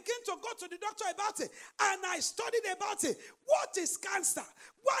 I begin to go to the doctor about it. And I studied about it. What is cancer?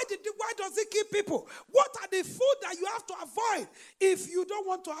 Why does it kill people? What are the food that you have to avoid if you don't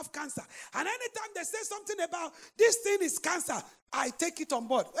want to have cancer? And anytime they say something about this thing is cancer, I take it on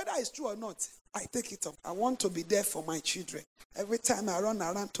board, whether it's true or not. I take it up. I want to be there for my children. Every time I run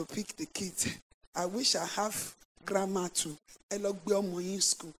around to pick the kids, I wish I have grandma too. In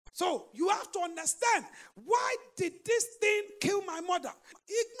school. So you have to understand, why did this thing kill my mother?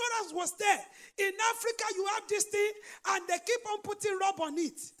 Ignorance was there. In Africa, you have this thing and they keep on putting rub on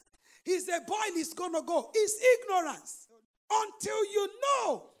it. It's a boil, it's going to go. It's ignorance. Until you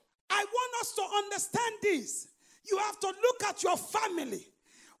know, I want us to understand this. You have to look at your family.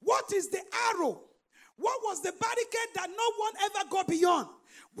 What is the arrow? What was the barricade that no one ever go beyond?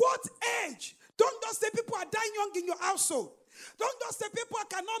 What age? Don't just say people are dying young in your household. Don't just say people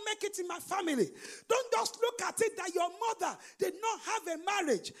cannot make it in my family. Don't just look at it that your mother did not have a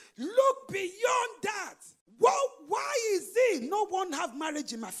marriage. Look beyond that. Well, why is it no one have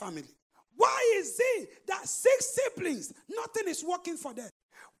marriage in my family? Why is it that 6 siblings, nothing is working for them?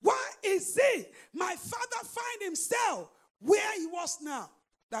 Why is it my father find himself where he was now?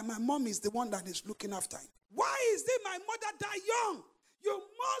 That my mom is the one that is looking after him. Why is it my mother died young? You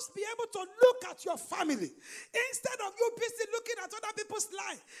must be able to look at your family. Instead of you busy looking at other people's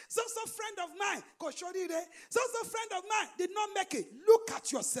life. So friend of mine, so friend of mine did not make it. Look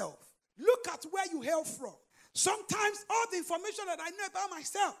at yourself. Look at where you hail from. Sometimes all the information that I know about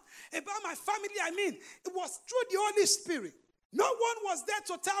myself, about my family, it was through the Holy Spirit. No one was there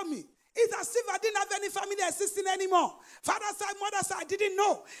to tell me. It's as if I didn't have any family existing anymore. Father side, mother side, I didn't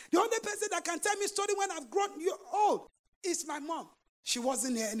know. The only person that can tell me story when I've grown old is my mom. She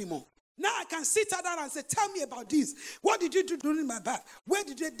wasn't here anymore. Now I can sit her down and say, tell me about this. What did you do during my birth? Where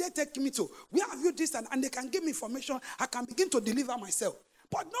did they take me to? Where have you this? And they can give me information. I can begin to deliver myself.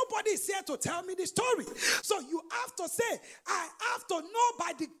 But nobody is here to tell me the story. So you have to say, I have to know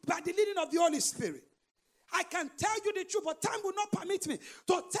by the leading of the Holy Spirit. I can tell you the truth, but time will not permit me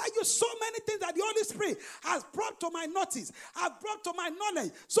to tell you so many things that the Holy Spirit has brought to my notice, has brought to my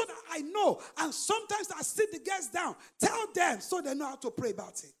knowledge, so that I know. And sometimes I sit the guests down, tell them so they know how to pray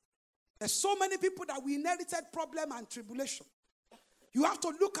about it. There's so many people that we inherited problem and tribulation. You have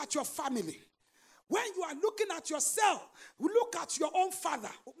to look at your family. When you are looking at yourself, look at your own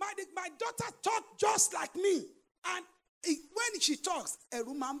father. My daughter talked just like me. And when she talks,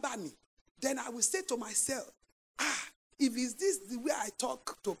 then I will say to myself, if is this the way I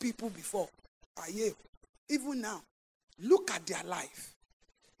talk to people before, even now, look at their life.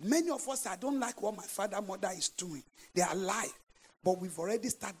 Many of us, I don't like what my father, mother is doing. They are alive, but we've already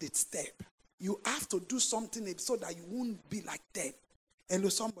started step. You have to do something so that you won't be like them. Hello,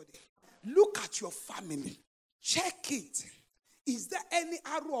 somebody. Look at your family. Check it. Is there any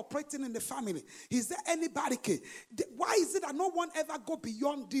arrow operating in the family? Is there any barricade? Why is it that no one ever go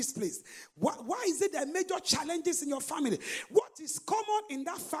beyond this place? Why is it there are major challenges in your family? What is common in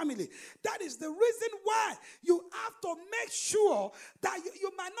that family? That is the reason why you have to make sure that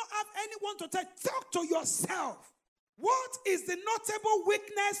you might not have anyone to talk to yourself. What is the notable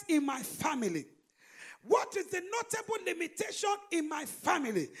weakness in my family? What is the notable limitation in my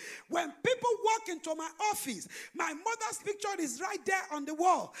family? When people walk into my office, my mother's picture is right there on the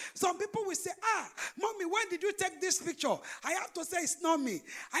wall. Some people will say, Mommy, when did you take this picture? I have to say it's not me.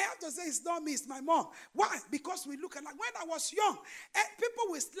 I have to say it's not me, it's my mom. Why? Because we look alike. When I was young, people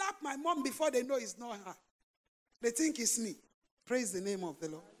will slap my mom before they know it's not her. They think it's me. Praise the name of the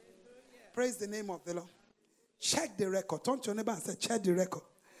Lord. Praise the name of the Lord. Check the record. Turn to your neighbor and say, check the record.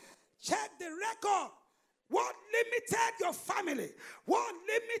 Check the record. What limited your family? What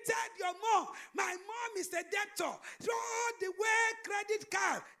limited your mom? My mom is a debtor. Throw the way credit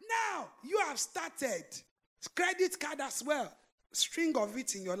card. Now you have started credit card as well. String of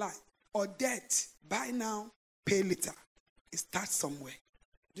it in your life. Or debt. Buy now, pay later. It starts somewhere.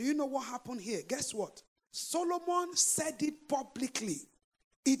 Do you know what happened here? Guess what? Solomon said it publicly.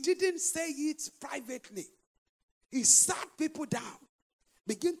 He didn't say it privately. He sat people down.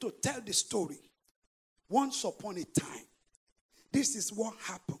 Begin to tell the story. Once upon a time, this is what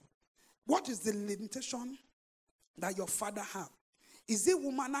happened. What is the limitation that your father had? Is it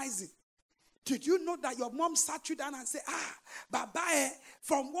womanizing? Did you know that your mom sat you down and said, Baba,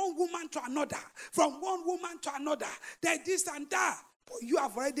 from one woman to another, from one woman to another, there's this and that. But you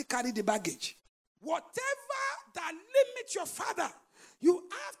have already carried the baggage. Whatever that limits your father, you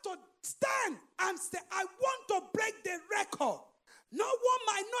have to stand and say, I want to break the record. No one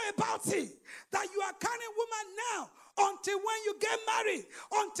might know about it, that you are carrying woman now until when you get married,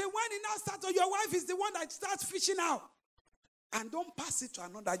 until when it now starts, or your wife is the one that starts fishing out. And don't pass it to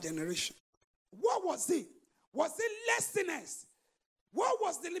another generation. What was it? Was it laziness? What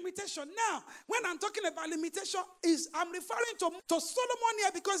was the limitation? Now, when I'm talking about limitation, I'm referring to Solomon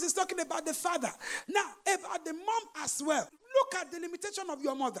here because he's talking about the father. Now, about the mom as well. Look at the limitation of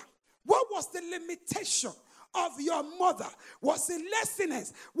your mother. What was the limitation of your mother? Was it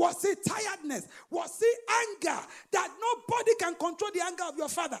laziness? Was it tiredness? Was it anger? That nobody can control the anger of your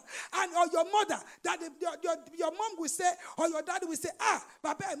father and or your mother. That your mom will say or your dad will say,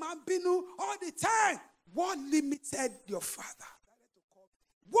 Baba, man, binu all the time. What limited your father?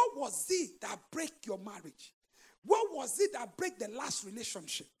 What was it that break your marriage? What was it that break the last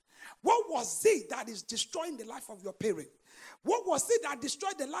relationship? What was it that is destroying the life of your parent? What was it that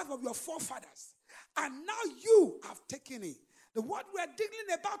destroyed the life of your forefathers? And now you have taken it. What we are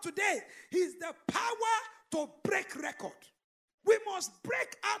dealing about today is the power to break record. We must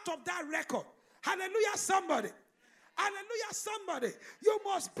break out of that record. Hallelujah, somebody. Hallelujah, somebody. You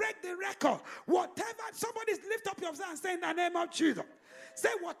must break the record. Whatever, somebody lift up your hands and say in the name of Jesus. Say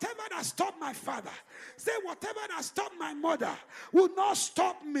whatever that stopped my father. Say whatever that stopped my mother will not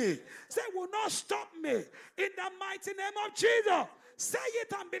stop me. Say will not stop me. In the mighty name of Jesus. Say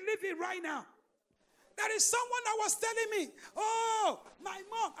it and believe it right now. There is someone that was telling me, oh, my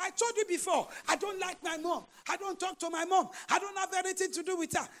mom, I told you before, I don't like my mom. I don't talk to my mom. I don't have anything to do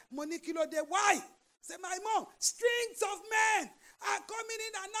with her. Monikilo de why? Say, my mom, strings of men are coming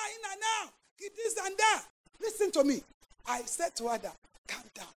in and out. This and that. Listen to me. I said to her that, calm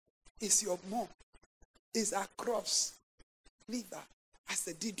down. It's your mom. It's her cross. Leave her. I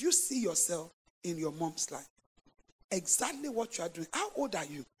said, did you see yourself in your mom's life? Exactly what you are doing. How old are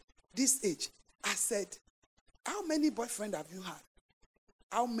you? This age. I said, how many boyfriends have you had?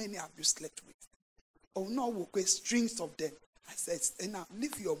 How many have you slept with? Oh no, okay, strings of them. I said, now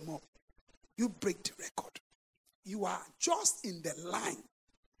leave your mom. You break the record. You are just in the line.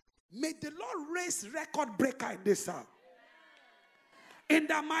 May the Lord raise record breaker in this house. In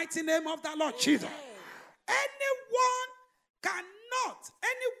the mighty name of the Lord Jesus.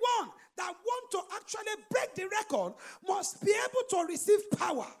 Anyone that want to actually break the record must be able to receive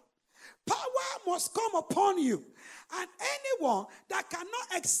power. Power must come upon you. And anyone that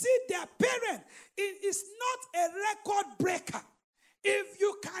cannot exceed their parent is not a record breaker. If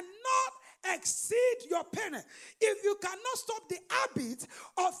you cannot exceed your parent, if you cannot stop the habit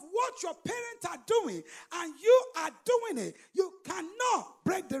of what your parents are doing and you are doing it, you cannot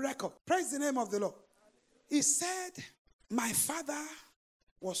break the record. Praise the name of the Lord. He said, my father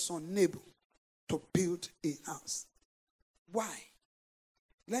was unable to build a house. Why?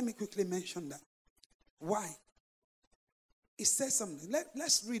 Let me quickly mention that. Why? It says something.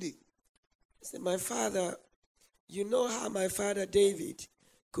 Let's read it. He said, my father, you know how my father David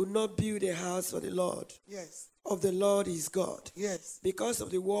could not build a house for the Lord. Yes. Of the Lord his God. Yes. Because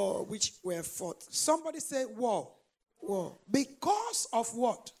of the war which were fought. Somebody say war. War. Because of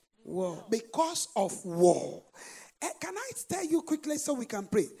what? War. Because of war. Can I tell you quickly so we can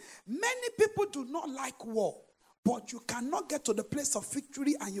pray? Many people do not like war. But you cannot get to the place of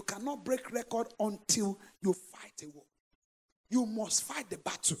victory and you cannot break record until you fight a war. You must fight the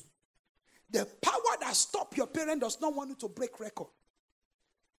battle. The power that stops your parent does not want you to break record.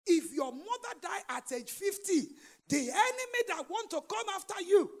 If your mother died at age 50, the enemy that want to come after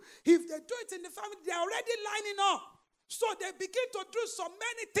you, if they do it in the family, they're already lining up. So they begin to do so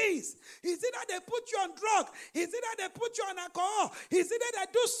many things. Is it that they put you on drug? Is it that they put you on alcohol? Is it that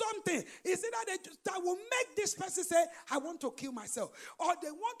they do something? Is it that will make this person say, I want to kill myself? Or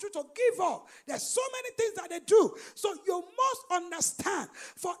they want you to give up. There's so many things that they do. So you must understand,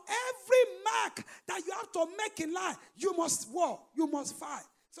 for every mark that you have to make in life, you must war. You must fight.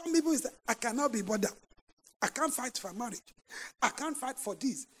 Some people say, I cannot be bothered. I can't fight for marriage. I can't fight for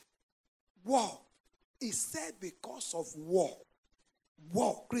this. War. He said because of war.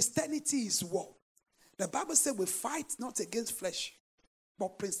 War. Christianity is war. The Bible says we fight not against flesh,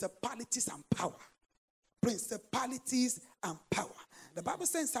 but principalities and power. Principalities and power. The Bible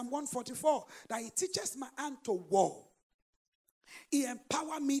says in Psalm 144 that he teaches my hand to war. He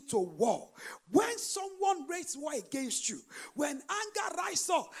empowered me to war. When someone raises war against you, when anger rises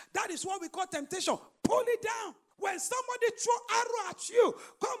up, that is what we call temptation. Pull it down. When somebody throw arrow at you,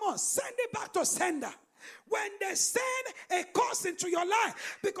 come on, send it back to sender. When they send a curse into your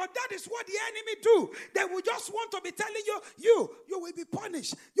life, because that is what the enemy do. They will just want to be telling you will be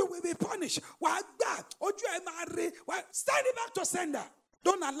punished. You will be punished. Send it back to sender.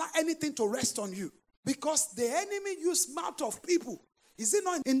 Don't allow anything to rest on you. Because the enemy use mouth of people. Is it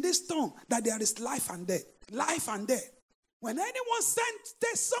not in this tongue that there is life and death? Life and death. When anyone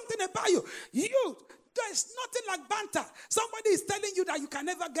says something about you, there's nothing like banter. Somebody is telling you that you can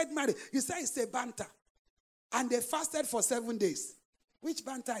never get married. You say it's a banter. And they fasted for 7 days. Which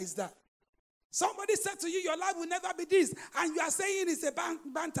banter is that? Somebody said to you, your life will never be this, and you are saying it's a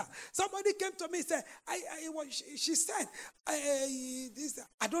banter. Somebody came to me and said, she said,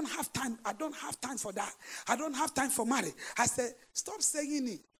 I don't have time. I don't have time for that. I don't have time for marriage. I said, stop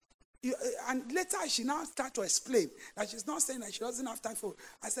saying it. And later she now started to explain that she's not saying that she doesn't have time for it.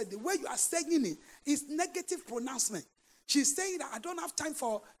 I said, the way you are saying it is negative pronouncement. She's saying that I don't have time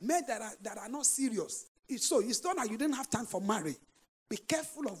for men that are not serious. It's not that you didn't have time for marriage. Be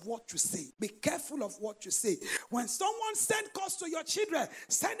careful of what you say. Be careful of what you say. When someone sends calls to your children,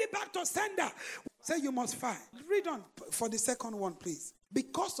 send it back to sender. Say you must fight. Read on for the second one, please.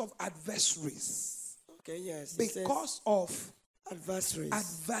 Because of adversaries. Okay, yes. Because of adversaries.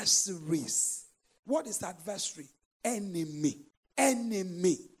 Adversaries. What is adversary? Enemy.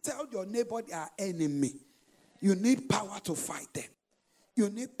 Enemy. Tell your neighbor they are enemy. You need power to fight them. You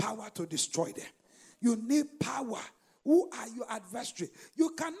need power to destroy them. You need power. Who are your adversary? You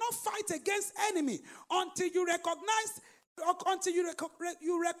cannot fight against enemy until you recognize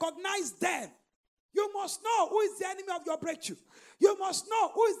them. You must know who is the enemy of your breakthrough. You must know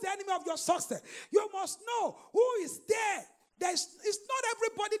who is the enemy of your success. You must know who is there. It's not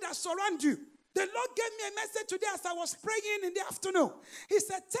everybody that surrounds you. The Lord gave me a message today as I was praying in the afternoon. He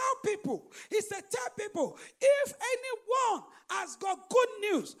said, tell people, if anyone has got good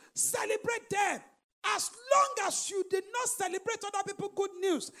news, celebrate them. As long as you did not celebrate other people's good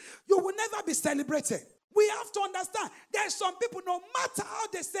news, you will never be celebrated. We have to understand there's some people, no matter how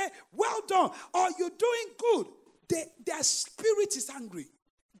they say, well done, or you're doing good, their spirit is angry.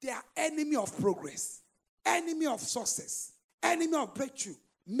 They are enemy of progress, enemy of success, enemy of breakthrough.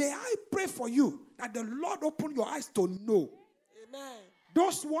 May I pray for you that the Lord open your eyes to know. Amen.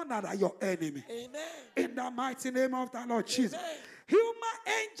 Those ones that are your enemy. Amen. In the mighty name of the Lord Jesus. Amen. Human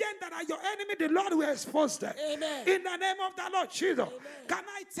angels that are your enemy, the Lord will expose them. Amen. In the name of the Lord Jesus. Amen. Can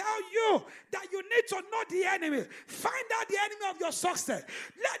I tell you that you need to know the enemy? Find out the enemy of your success.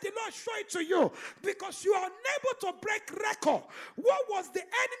 Let the Lord show it to you, because you are unable to break record. What was the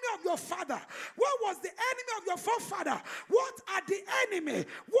enemy of your father? What was the enemy of your forefather? What are the enemy?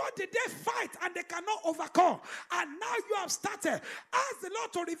 What did they fight and they cannot overcome? And now you have started. Ask the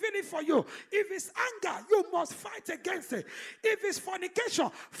Lord to reveal it for you. If it's anger, you must fight against it. If it's fornication,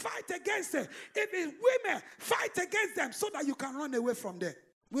 fight against it. If it's women, fight against them so that you can run away from them.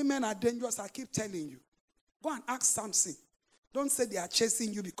 Women are dangerous, I keep telling you. Go and ask Samson. Don't say they are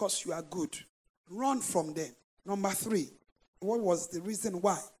chasing you because you are good. Run from them. Number 3, what was the reason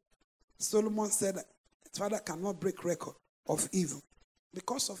why Solomon said that his father cannot break record of evil?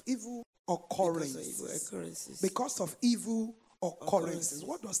 Because of evil occurrences. Because of evil occurrences.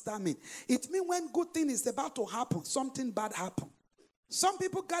 What does that mean? It means when good thing is about to happen, something bad happens. Some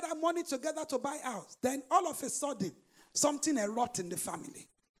people gather money together to buy house. Then all of a sudden, something erupts in the family.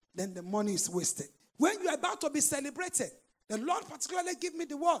 Then the money is wasted. When you're about to be celebrated, the Lord particularly give me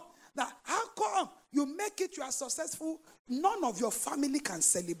the word that how come you make it, you are successful, none of your family can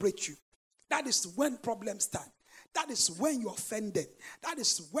celebrate you. That is when problems start. That is when you're offended. That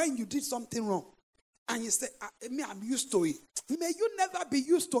is when you did something wrong. And you say, I'm used to it. May you never be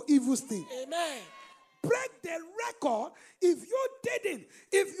used to evil things. Amen. Break the record if you didn't.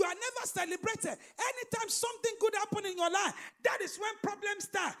 If you are never celebrated, anytime something good happen in your life, that is when problems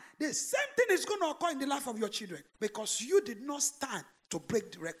start. The same thing is going to occur in the life of your children because you did not stand to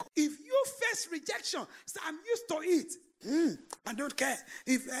break the record. If you face rejection, say, I'm used to it. I don't care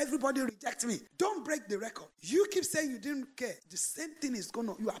if everybody rejects me. Don't break the record. You keep saying you didn't care. The same thing is going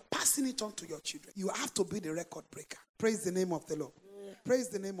to, you are passing it on to your children. You have to be the record breaker. Praise the name of the Lord. Praise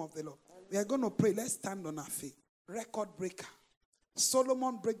the name of the Lord. We are going to pray. Let's stand on our feet. Record breaker.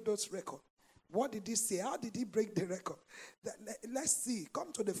 Solomon break those records. What did he say? How did he break the record? Let's see.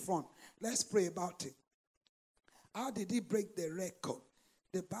 Come to the front. Let's pray about it. How did he break the record?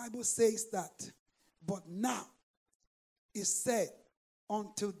 The Bible says that, but now, it said,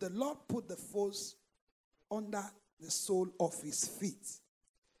 until the Lord put the foes under the sole of his feet.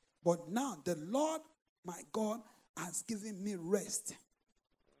 But now the Lord, my God, has given me rest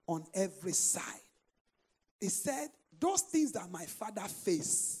on every side. He said, those things that my father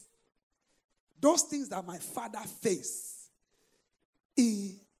faced,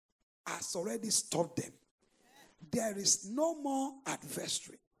 he has already stopped them. There is no more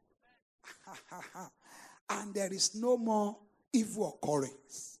adversary. And there is no more evil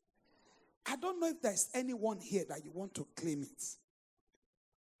occurrence. I don't know if there's anyone here that you want to claim it.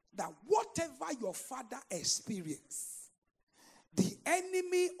 That whatever your father experienced, the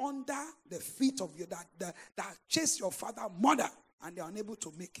enemy under the feet of you that chase your father, mother, and they are unable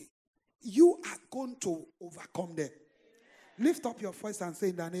to make it, you are going to overcome them. Lift up your voice and say,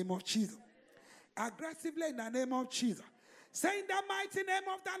 in the name of Jesus, aggressively in the name of Jesus. Say in the mighty name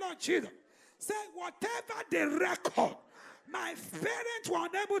of the Lord Jesus. Say whatever the record my parents were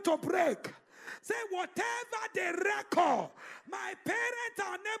unable to break. Say whatever the record my parents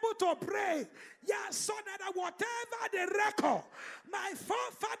are unable to break. Yes, so that whatever the record my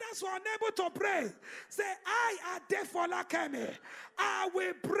forefathers were unable to break. Say I Adefola Kemi, I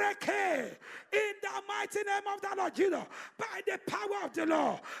will break it in the mighty name of the Lord Jesus. By the power of the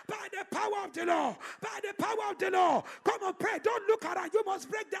Lord. By the power of the Lord. By the power of the Lord. Come on, pray. Don't look around. You must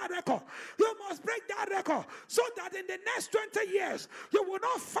break that record. You must break that record so that in the next 20 years you will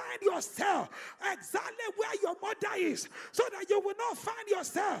not find yourself exactly where your mother is, so that you will not find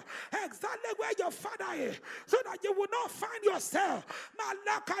yourself exactly where your father is, so that you will not find yourself.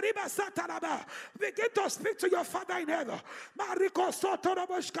 Begin to speak to your father in heaven. Mariko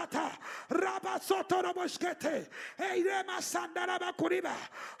Sotoroboshkata, Rabba Sotoroboshkete, Eirema Sandaraba Kuriba,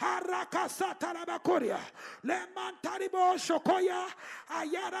 Araka Satarabakuria, Lemantaribo Shokoya,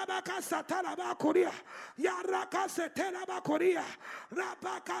 Ayarabaka Satarabakuria, Yaraka Seterabakuria,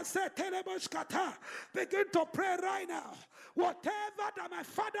 Rabaka Setereboshkata. Begin to pray right now. Whatever that my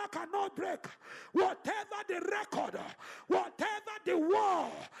father cannot break, whatever the record, whatever the war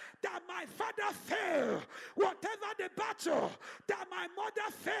that my father failed, whatever the battle that my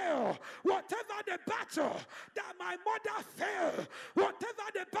mother failed, whatever the battle that my mother failed, whatever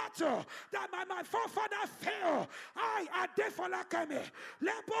the battle that my forefather failed, I Adefola Kemi,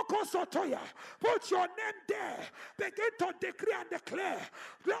 Leboko Sotoya, put your name there. Begin to decree and declare,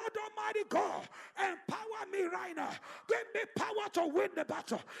 Lord Almighty God, empower me right now. Give me power to win the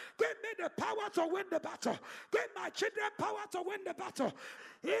battle. Give me the power to win the battle. Give my children power to win the battle.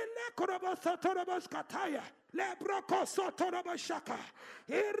 In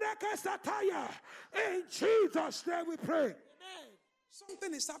Jesus' name we pray. Amen.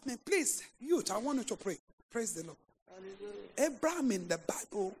 Something is happening. Please, youth, I want you to pray. Praise the Lord. Hallelujah. Abraham in the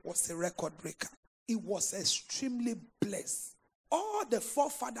Bible was a record breaker. He was extremely blessed. All the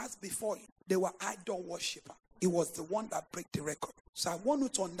forefathers before him, they were idol worshippers. He was the one that broke the record. So I want you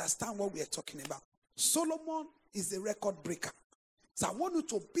to understand what we are talking about. Solomon is the record breaker. So I want you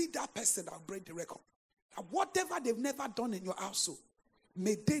to be that person that will break the record. And whatever they've never done in your household,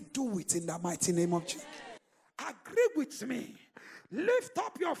 may they do it in the mighty name of Jesus. Agree with me. Lift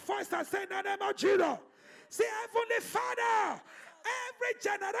up your voice and say in the name of Jesus. Say, Heavenly Father, every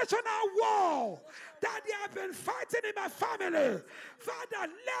generational war that they have been fighting in my family,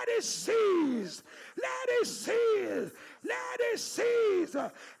 Father, let it cease. Let it cease. Let it cease.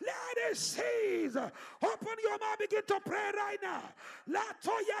 Let it cease. Open your mouth, begin to pray right now. La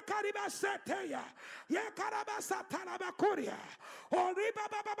toya kariba seteya. Ya karaba satana bakuria. Oriba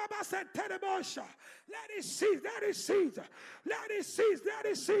baba senterebosha. Let it cease. Let it cease. Let it cease. Let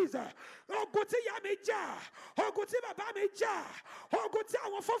it cease. Oguti yamija. Oguti baba mija. Oguti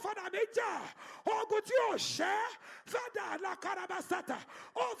awofofana mija. Oguti oshe. Father la karabasata.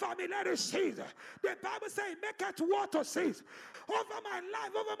 Over me, let it cease. The Bible says, make it war to cease. Over my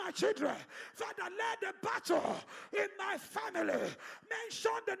life, over my children. Father, let the battle in my family.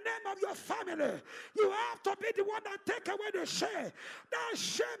 Mention the name of your family. You have to be the one that take away the shame. That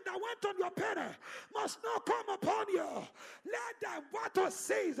shame that went on your parents must not come upon you. Let the battle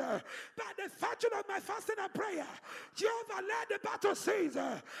cease. By the virtue of my fasting and prayer, Jehovah, let the battle cease.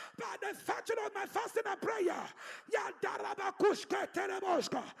 By the virtue of my fasting and prayer, let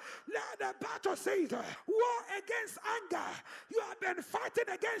the battle cease. War against anger. You have been fighting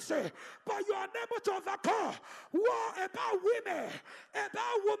against it, but you are unable to overcome. War about women,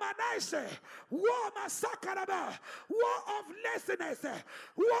 about womanizing, war massacre, war of laziness,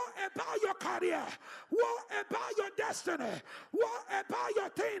 war about your career, war about your destiny, war about your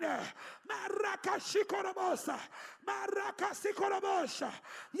thing. Marakashikorobosa, Marakasikorobosha,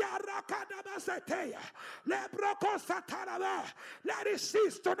 Yarakadabaseteya, Lebrokosataraba. Let it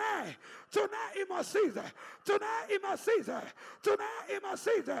cease tonight. Tonight it must cease. Tonight it must cease. Tonight it must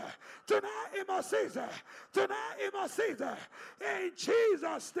cease. Tonight it must cease. Tonight it must cease. In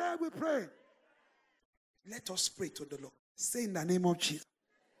Jesus' name we pray. Let us pray to the Lord. Say in the name of Jesus.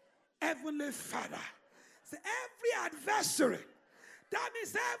 Heavenly Father, say every adversary, that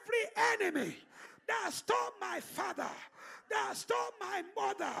means every enemy that stopped my father, that stopped my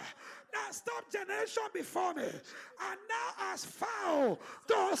mother, that stopped generation before me, and now has found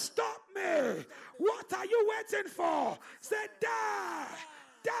to stop me. What are you waiting for? Say, die,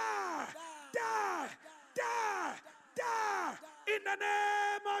 die, die, die, die, In the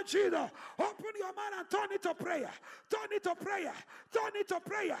name of Jesus, open your mouth and turn it to prayer. Turn it to prayer. Turn it to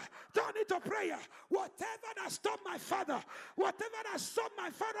prayer. Turn it to prayer. Whatever that stopped my father, whatever that stopped my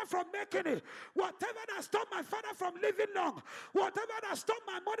father from making it, whatever that stopped my father from living long, whatever that stopped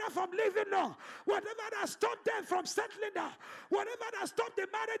my mother from living long, whatever that stopped them from settling down, whatever that stopped the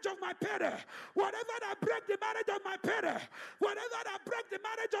marriage of my parent, whatever that break the marriage of my parent, whatever that break the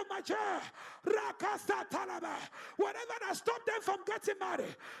marriage of my child, whatever that stopped them from getting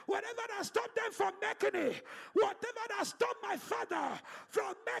married, whatever that stopped them from making it, whatever that stopped my father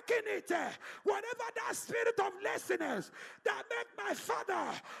from making it, whatever that spirit of laziness that make my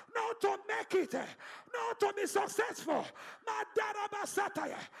father not to make it, not to be successful,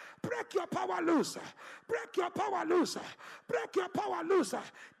 break your power loose, break your power loose, break your power loose,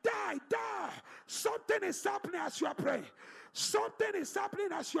 die. Something is happening as you are praying. Something is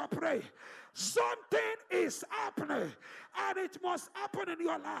happening as you are praying. Something is happening, and it must happen in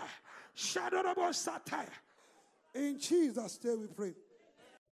your life. Shadow satire. In Jesus' name we pray.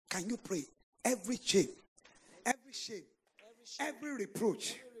 Can you pray? Every shame, every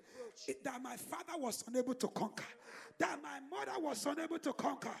reproach that my father was unable to conquer, that my mother was unable to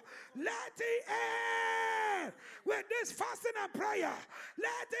conquer, let it end with this fasting and prayer.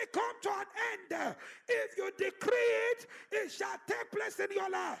 Let it come to an end. If you decree it, it shall take place in your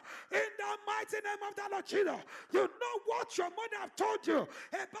life. In the mighty name of the Lord Jesus. You know what your mother have told you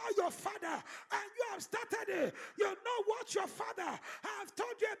about your father, and you have started it. You know what your father have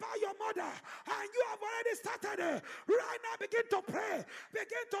told you about your mother, and you have already started it. Right now, begin to pray.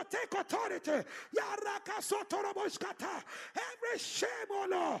 Begin to take authority. Every shame, oh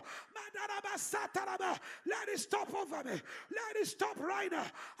Lord, let it stop over me. Let it stop right now.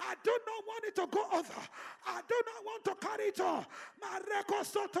 I do not want it to go over. I do not want to carry it on.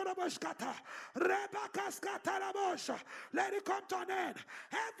 Let it come to an end.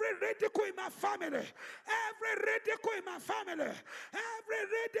 Every ridicule in my family, every ridicule in my family, every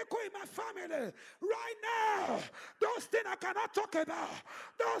ridicule in my family, right now, those things I cannot talk about,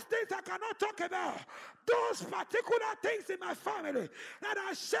 those things I cannot talk about, those particular things in my family that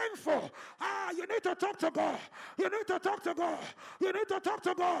are shameful. You need to talk to God. You need to talk to God. You need to talk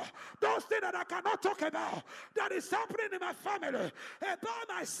to God. Those things that I cannot talk about, that is happening in my family, about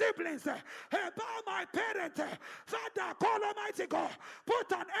my siblings, about my parents. Father, call Almighty God,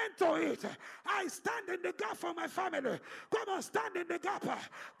 put an end to it. I stand in the gap for my family. Come on, stand in the gap.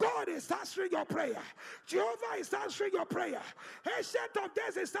 God is answering your prayer. Jehovah is answering your prayer. Ancient of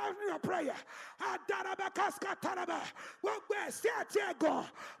Days is answering your prayer.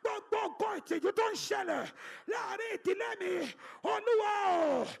 You don't share it.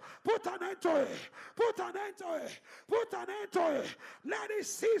 Put an end to it. Put an end to it. Put an end to it. Let it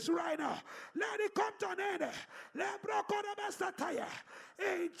cease right now. Let it come to an end.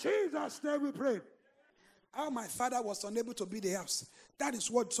 In Jesus' name we pray. How my father was unable to build a house. That is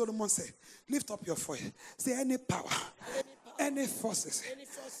what Solomon said. Lift up your voice. Say any power, any forces,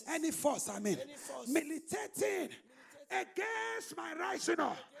 any force, militating against my rising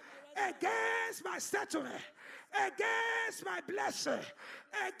up, against my settlement, against my blessing,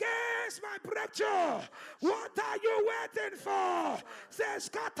 against my breakthrough. What are you waiting for? Say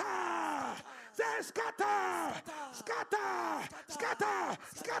scatter. Say scatter. Scatter. Scatter.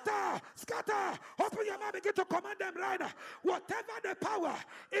 Scatter. Scatter. Open your mouth, begin to command them right now. Whatever the power,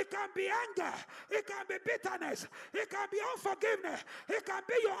 it can be anger, it can be bitterness, it can be unforgiveness, it can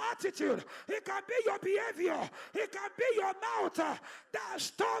be your attitude, it can be your behavior, it can be your mouth that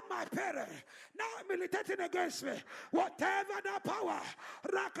stopped my parent. Now militating against me. Whatever the power,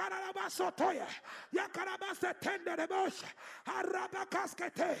 Rakarabasotoya, Yakarabasa tender emotion,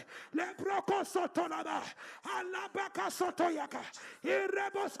 Arabakaskete, Lebroko Sotonaba, Alabaka Sotoyaka,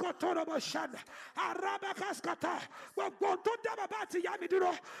 Ireboskotonoboshana, Arabakaskata, Wabondababati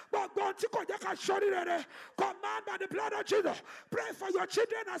Yamiduro, Wabontiko Shorire. Command by the blood of Jesus. Pray for your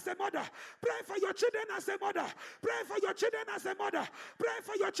children as a mother. Pray for your children as a mother. Pray for your children as a mother. Pray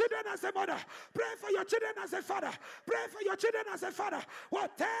for your children as a mother. Pray for your children as a father. Pray for your children as a father.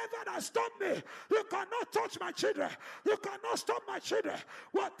 Whatever that stopped me, you cannot touch my children. You cannot stop my children.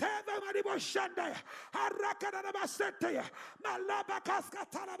 Whatever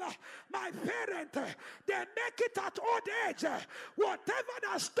my parent, they make it at old age. Whatever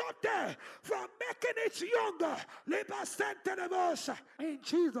that stopped them from making it younger, in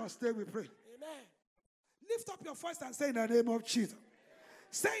Jesus' name we pray. Amen. Lift up your voice and say in the name of Jesus.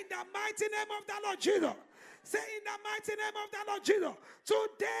 Say in the mighty name of the Lord Jesus. Say in the mighty name of the Lord Jesus.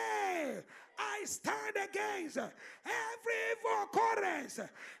 Today, I stand against every evil occurrence,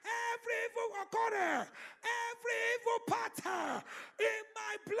 every evil pattern in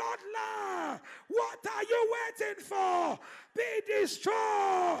my bloodline. What are you waiting for? Be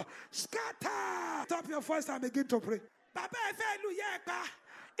destroyed, scatter. Stop your voice and begin to pray. Baba efelu yepa.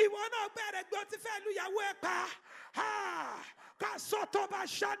 Iwo na bere gbo ti felu yawo epa. Ha!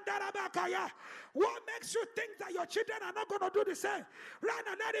 What makes you think that your children are not going to do the same? Right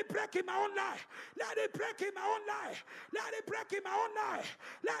now, let it break in my own life. Let it break in my own life. Let it break in my own life.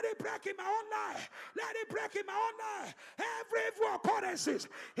 Let it break in my own life. Let it break in my own life. Every evil occurrences,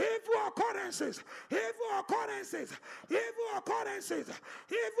 evil occurrences, evil occurrences, evil occurrences,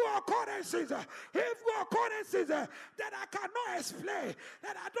 evil occurrences, evil occurrences that I cannot explain,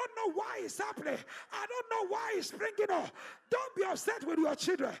 that I don't know why it's happening. I don't know why it's springing up. Don't be upset with your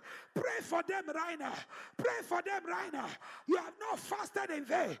children. Pray for them right now. Pray for them right now. You have not fasted in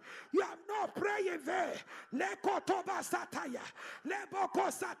vain. You have not prayed in vain. Lekotoba sataya.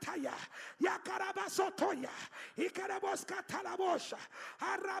 Leboko sataya. Yakaraba sotoya. Ikaraboska talabosha.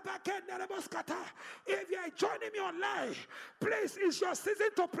 Arabakendereboskata. If you are joining me online, please, it's your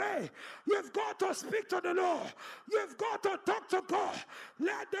season to pray. You've got to speak to the Lord. You've got to talk to God.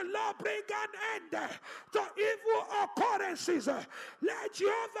 Let the Lord bring an end to evil occurrences. Let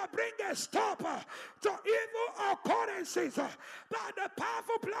Jehovah bring a stop to evil occurrences by the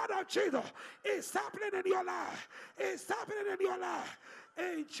powerful blood of Jesus. It's happening in your life. It's happening in your life.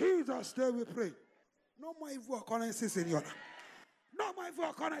 In Jesus' name we pray. No more evil occurrences in your life. No more evil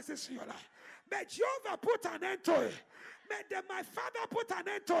occurrences in your life. May Jehovah put an end to it. May my Father put an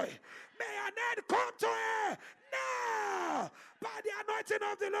end to it. May an end come to it now. By the anointing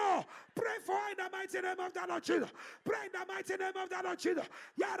of the Lord. Pray for in the mighty name of the Lord Jesus. Pray in the mighty name of the Lord Jesus.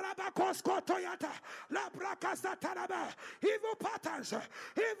 Yarabakosko Toyata. La Bracasa Taraba. Evil patterns.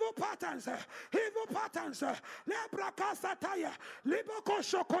 Evil patterns. Evil patterns. La Bracasa Taya. Liboko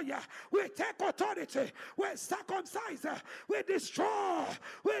Shokoya. We take authority. We circumcise. We destroy.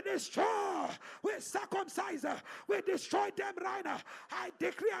 We destroy. We circumcise. We destroy them right now. I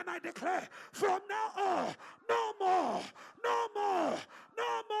decree and I declare from now on, no more, no more,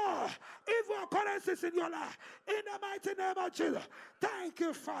 no more evil occurrences in your life. In the mighty name of Jesus. Thank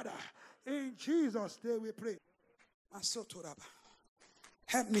you, Father. In Jesus' name we pray.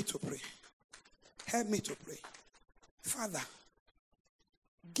 Help me to pray. Help me to pray. Father,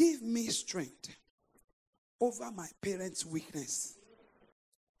 give me strength over my parents' weakness.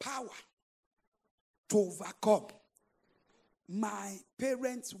 Power to overcome my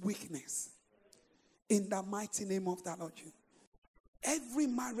parents' weakness. In the mighty name of the Lord Jesus. Every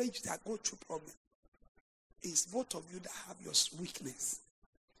marriage that go through problem is both of you that have your weakness.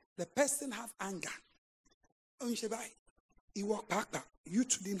 The person have anger. He walk back. You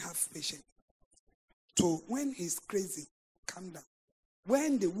two didn't have patience. So when he's crazy, calm down.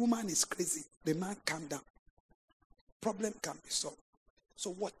 When the woman is crazy, the man calm down. Problem can be solved.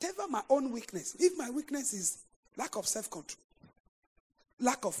 So whatever my own weakness, if my weakness is lack of self-control,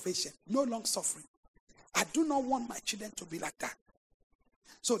 lack of patience, no long suffering, I do not want my children to be like that.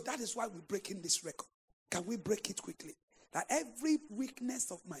 So that is why we're breaking this record. Can we break it quickly? That every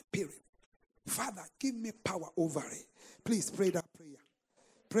weakness of my parent, Father, give me power over it. Please pray that prayer.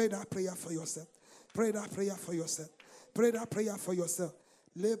 Pray that prayer for yourself. Pray that prayer for yourself. Pray that prayer for yourself.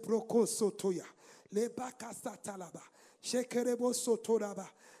 Lebroko sotoya. Lebaka satalaba. Shekerebo sotoraba.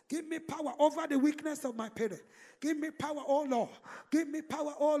 Give me power over the weakness of my parent. Give me power, oh Lord. Give me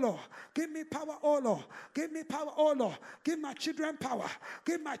power, oh Lord. Give me power, oh Lord. Give me power, oh Lord. Give my children power.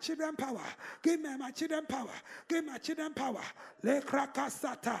 Give my children power. Give me my children power. Give my children power. Le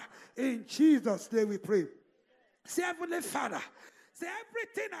krakasata. In Jesus' name we pray. Say, Heavenly Father, say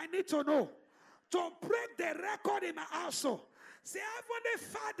everything I need to know to break the record in my household. Say, Heavenly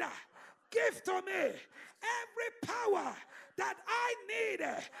Father, give to me every power that I need,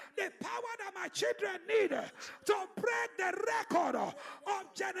 the power that my children need to break the record of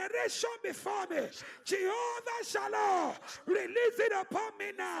generation before me. Jehovah Shalom, release it upon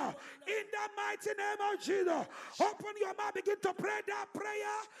me now. In the mighty name of Jesus. Open your mouth, begin to pray that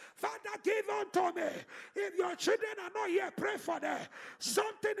prayer. Father, give unto me. If your children are not here, pray for them.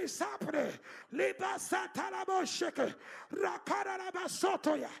 Something is happening. Liba Satalabo Sheke, Rakaraba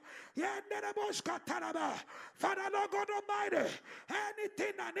Sotoya, Yendereboshka Taraba. Father, Lord God Almighty,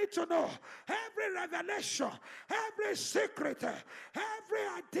 anything I I need to know, every revelation, every secret, every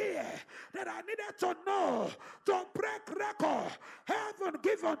idea that I needed to know to break record, heaven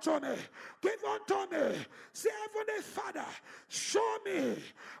give unto me. Give unto me. Say, Heavenly Father, show me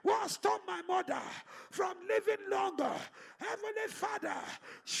what stopped my mother from living longer. Heavenly Father,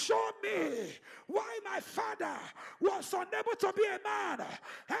 show me why my father was unable to be a man.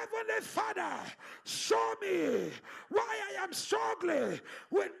 Heavenly Father, show me why I am struggling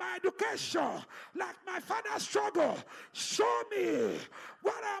with my education like my father struggled. Show me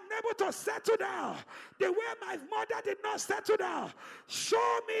why I'm able to settle down the way my mother did not settle down.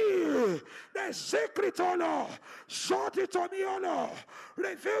 Show me the secret, oh Lord. Show it to me, oh Lord.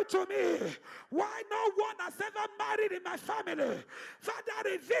 Reveal to me why no one has ever married in my family. Father,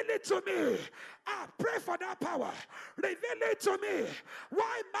 reveal it to me. I pray for that power. Reveal it to me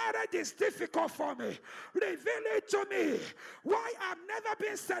why marriage is difficult for me. Reveal it to me why I've never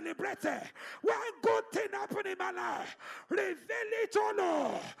been celebrated. Why good thing happened in my life. Reveal it, oh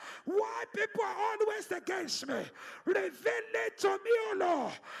Lord. Why people are always against me. Reveal it to me, oh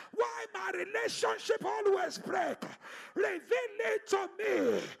Lord. Why my relationship always break. Reveal it to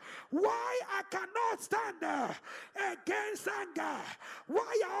me why I cannot stand against anger.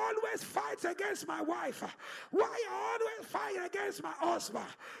 Why I always fight against my wife. Why I always fight against my husband.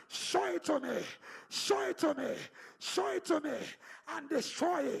 Show it to me. Show it to me. Show it to me and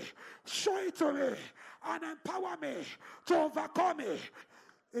destroy it. Show it to me and empower me to overcome it.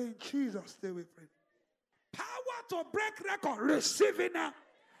 In Jesus' name we pray. Power to break record, receiving now.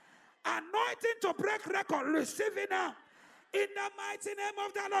 Anointing to break record, receiving now. In the mighty name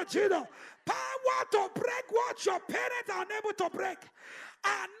of the Lord Jesus. Power to break what your parents are unable to break.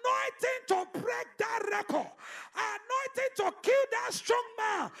 Anointing to break that record. Anointing to kill that strong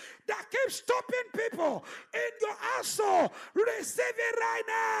man that keeps stopping people in your household. Receive it right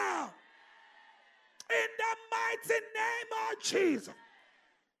now. In the mighty name of Jesus.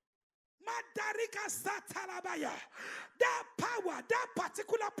 Madarika Satalabaya. That power, that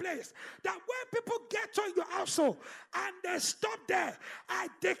particular place, that when people get to your household and they stop there, I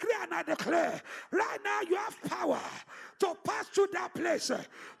decree and I declare, right now you have power to pass through that place.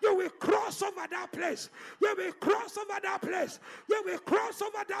 You will cross over that place. You will cross over that place. You will cross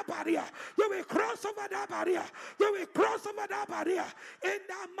over that barrier. You will cross over that barrier. You will cross over that barrier. In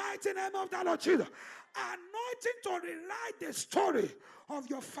the mighty name of the Lord Jesus. Anointing to rewrite the story of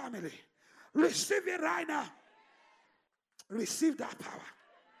your family. Receive it right now. Receive that power.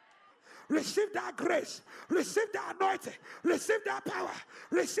 Receive that grace. Receive that anointing. Receive that power.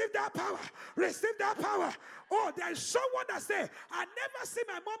 Receive that power. Receive that power. Oh, there is someone that say, I never see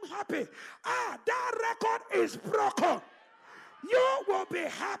my mom happy. That record is broken. You will be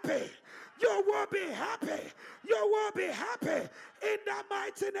happy. You will be happy. You will be happy in the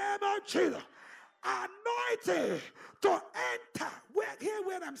mighty name of Jesus. Anointing to enter. Hear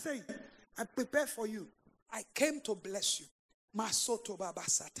what I'm saying. I prepare for you. I came to bless you. Masoto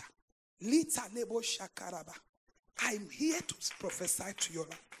babasata. Lita lebo shakaraba. I'm here to prophesy to your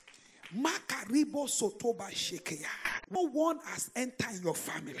life. Makaribo sotoba shekeya. No one has entered in your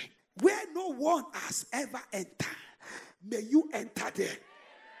family. Where no one has ever entered. May you enter there.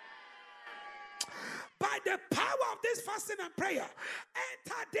 By the power of this fasting and prayer,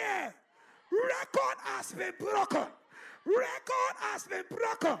 enter there. Record has been broken. Record has been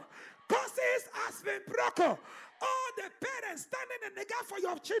broken. Curses has been broken. All the parents standing in the gap for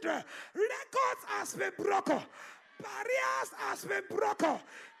your children. Records has been broken. Barriers has been broken.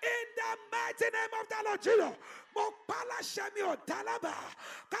 In the mighty name of the Lord Jesus. Mopala Shamio Talaba.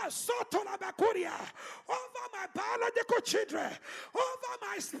 Kasotola Bakuria. Over my biological children. Over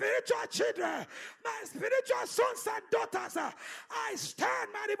my spiritual children. My spiritual sons and daughters. I stand,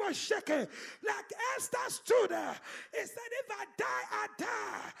 Maribo Sheke. Like Esther stood there. He said, if I die, I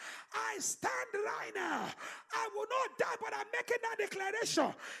die. I stand right now. I will not die, but I'm making that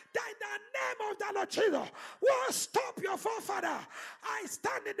declaration that in the name of the Lord Jesus will stop your forefather. I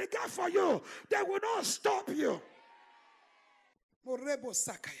stand in the gap for you. They will not stop you. Morebo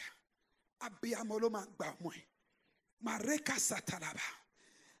Sakaya. Abiamoloma Bamwe. Mareka Satalaba.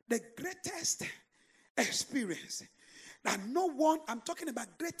 The greatest experience that no one, I'm talking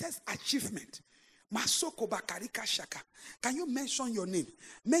about greatest achievement. Masoko Bakarika Shaka. Can you mention your name?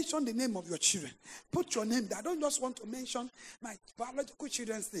 Mention the name of your children. Put your name there. I don't just want to mention my biological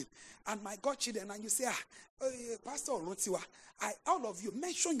children's name and my godchildren. And you say, Pastor Rotiwa, all of you,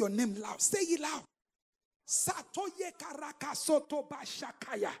 mention your name loud. Say it loud. Satoye Karaka Soto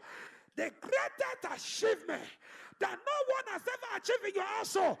Bashakaya. The greatest achievement that no one has ever achieved in your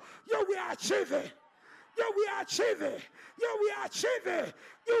household, you will achieve it. You will achieve it. You will achieve it.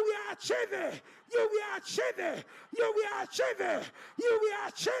 You will achieve it. You will achieve it. You will achieve it. You will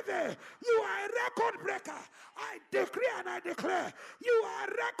achieve it. You are a record breaker. I decree and I declare you are a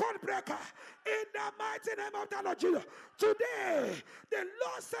record breaker in the mighty name of the Lord Jesus. Today, the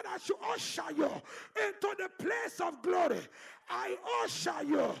Lord said I should usher you into the place of glory. I usher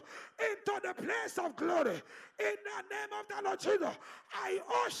you into the place of glory in the name of the Lord Jesus. I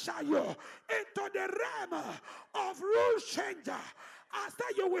usher you into the realm of rule changer.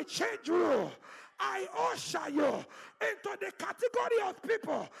 After you will change rule, I usher you into the category of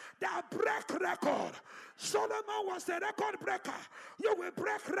people that break record. Solomon was a record breaker. You will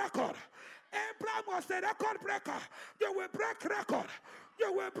break record. Abraham was a record breaker. You will break record.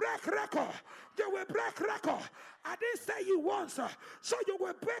 You will break record. You will break record. I didn't say you once, so you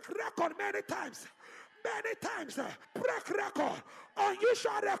will break record many times. Many times. Break record.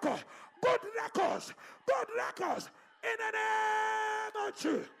 Unusual record. Good records. Good records. In the name of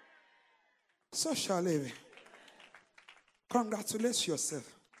Jesus. So shall it be. Congratulate yourself.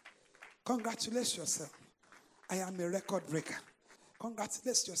 Congratulate yourself. I am a record breaker.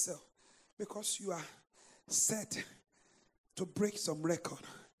 Congratulate yourself because you are set to break some record.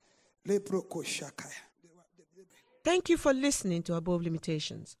 Thank you for listening to Above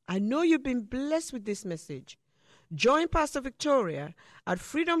Limitations. I know you've been blessed with this message. Join Pastor Victoria at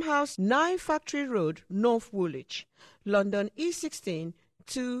Freedom House 9 Factory Road, North Woolwich, London E16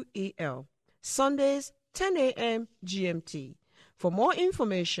 2EL. Sundays 10 a.m. GMT. For more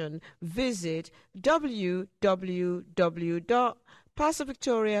information, visit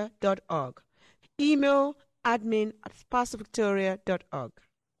www.pastorvictoria.org. Email admin@pastorvictoria.org.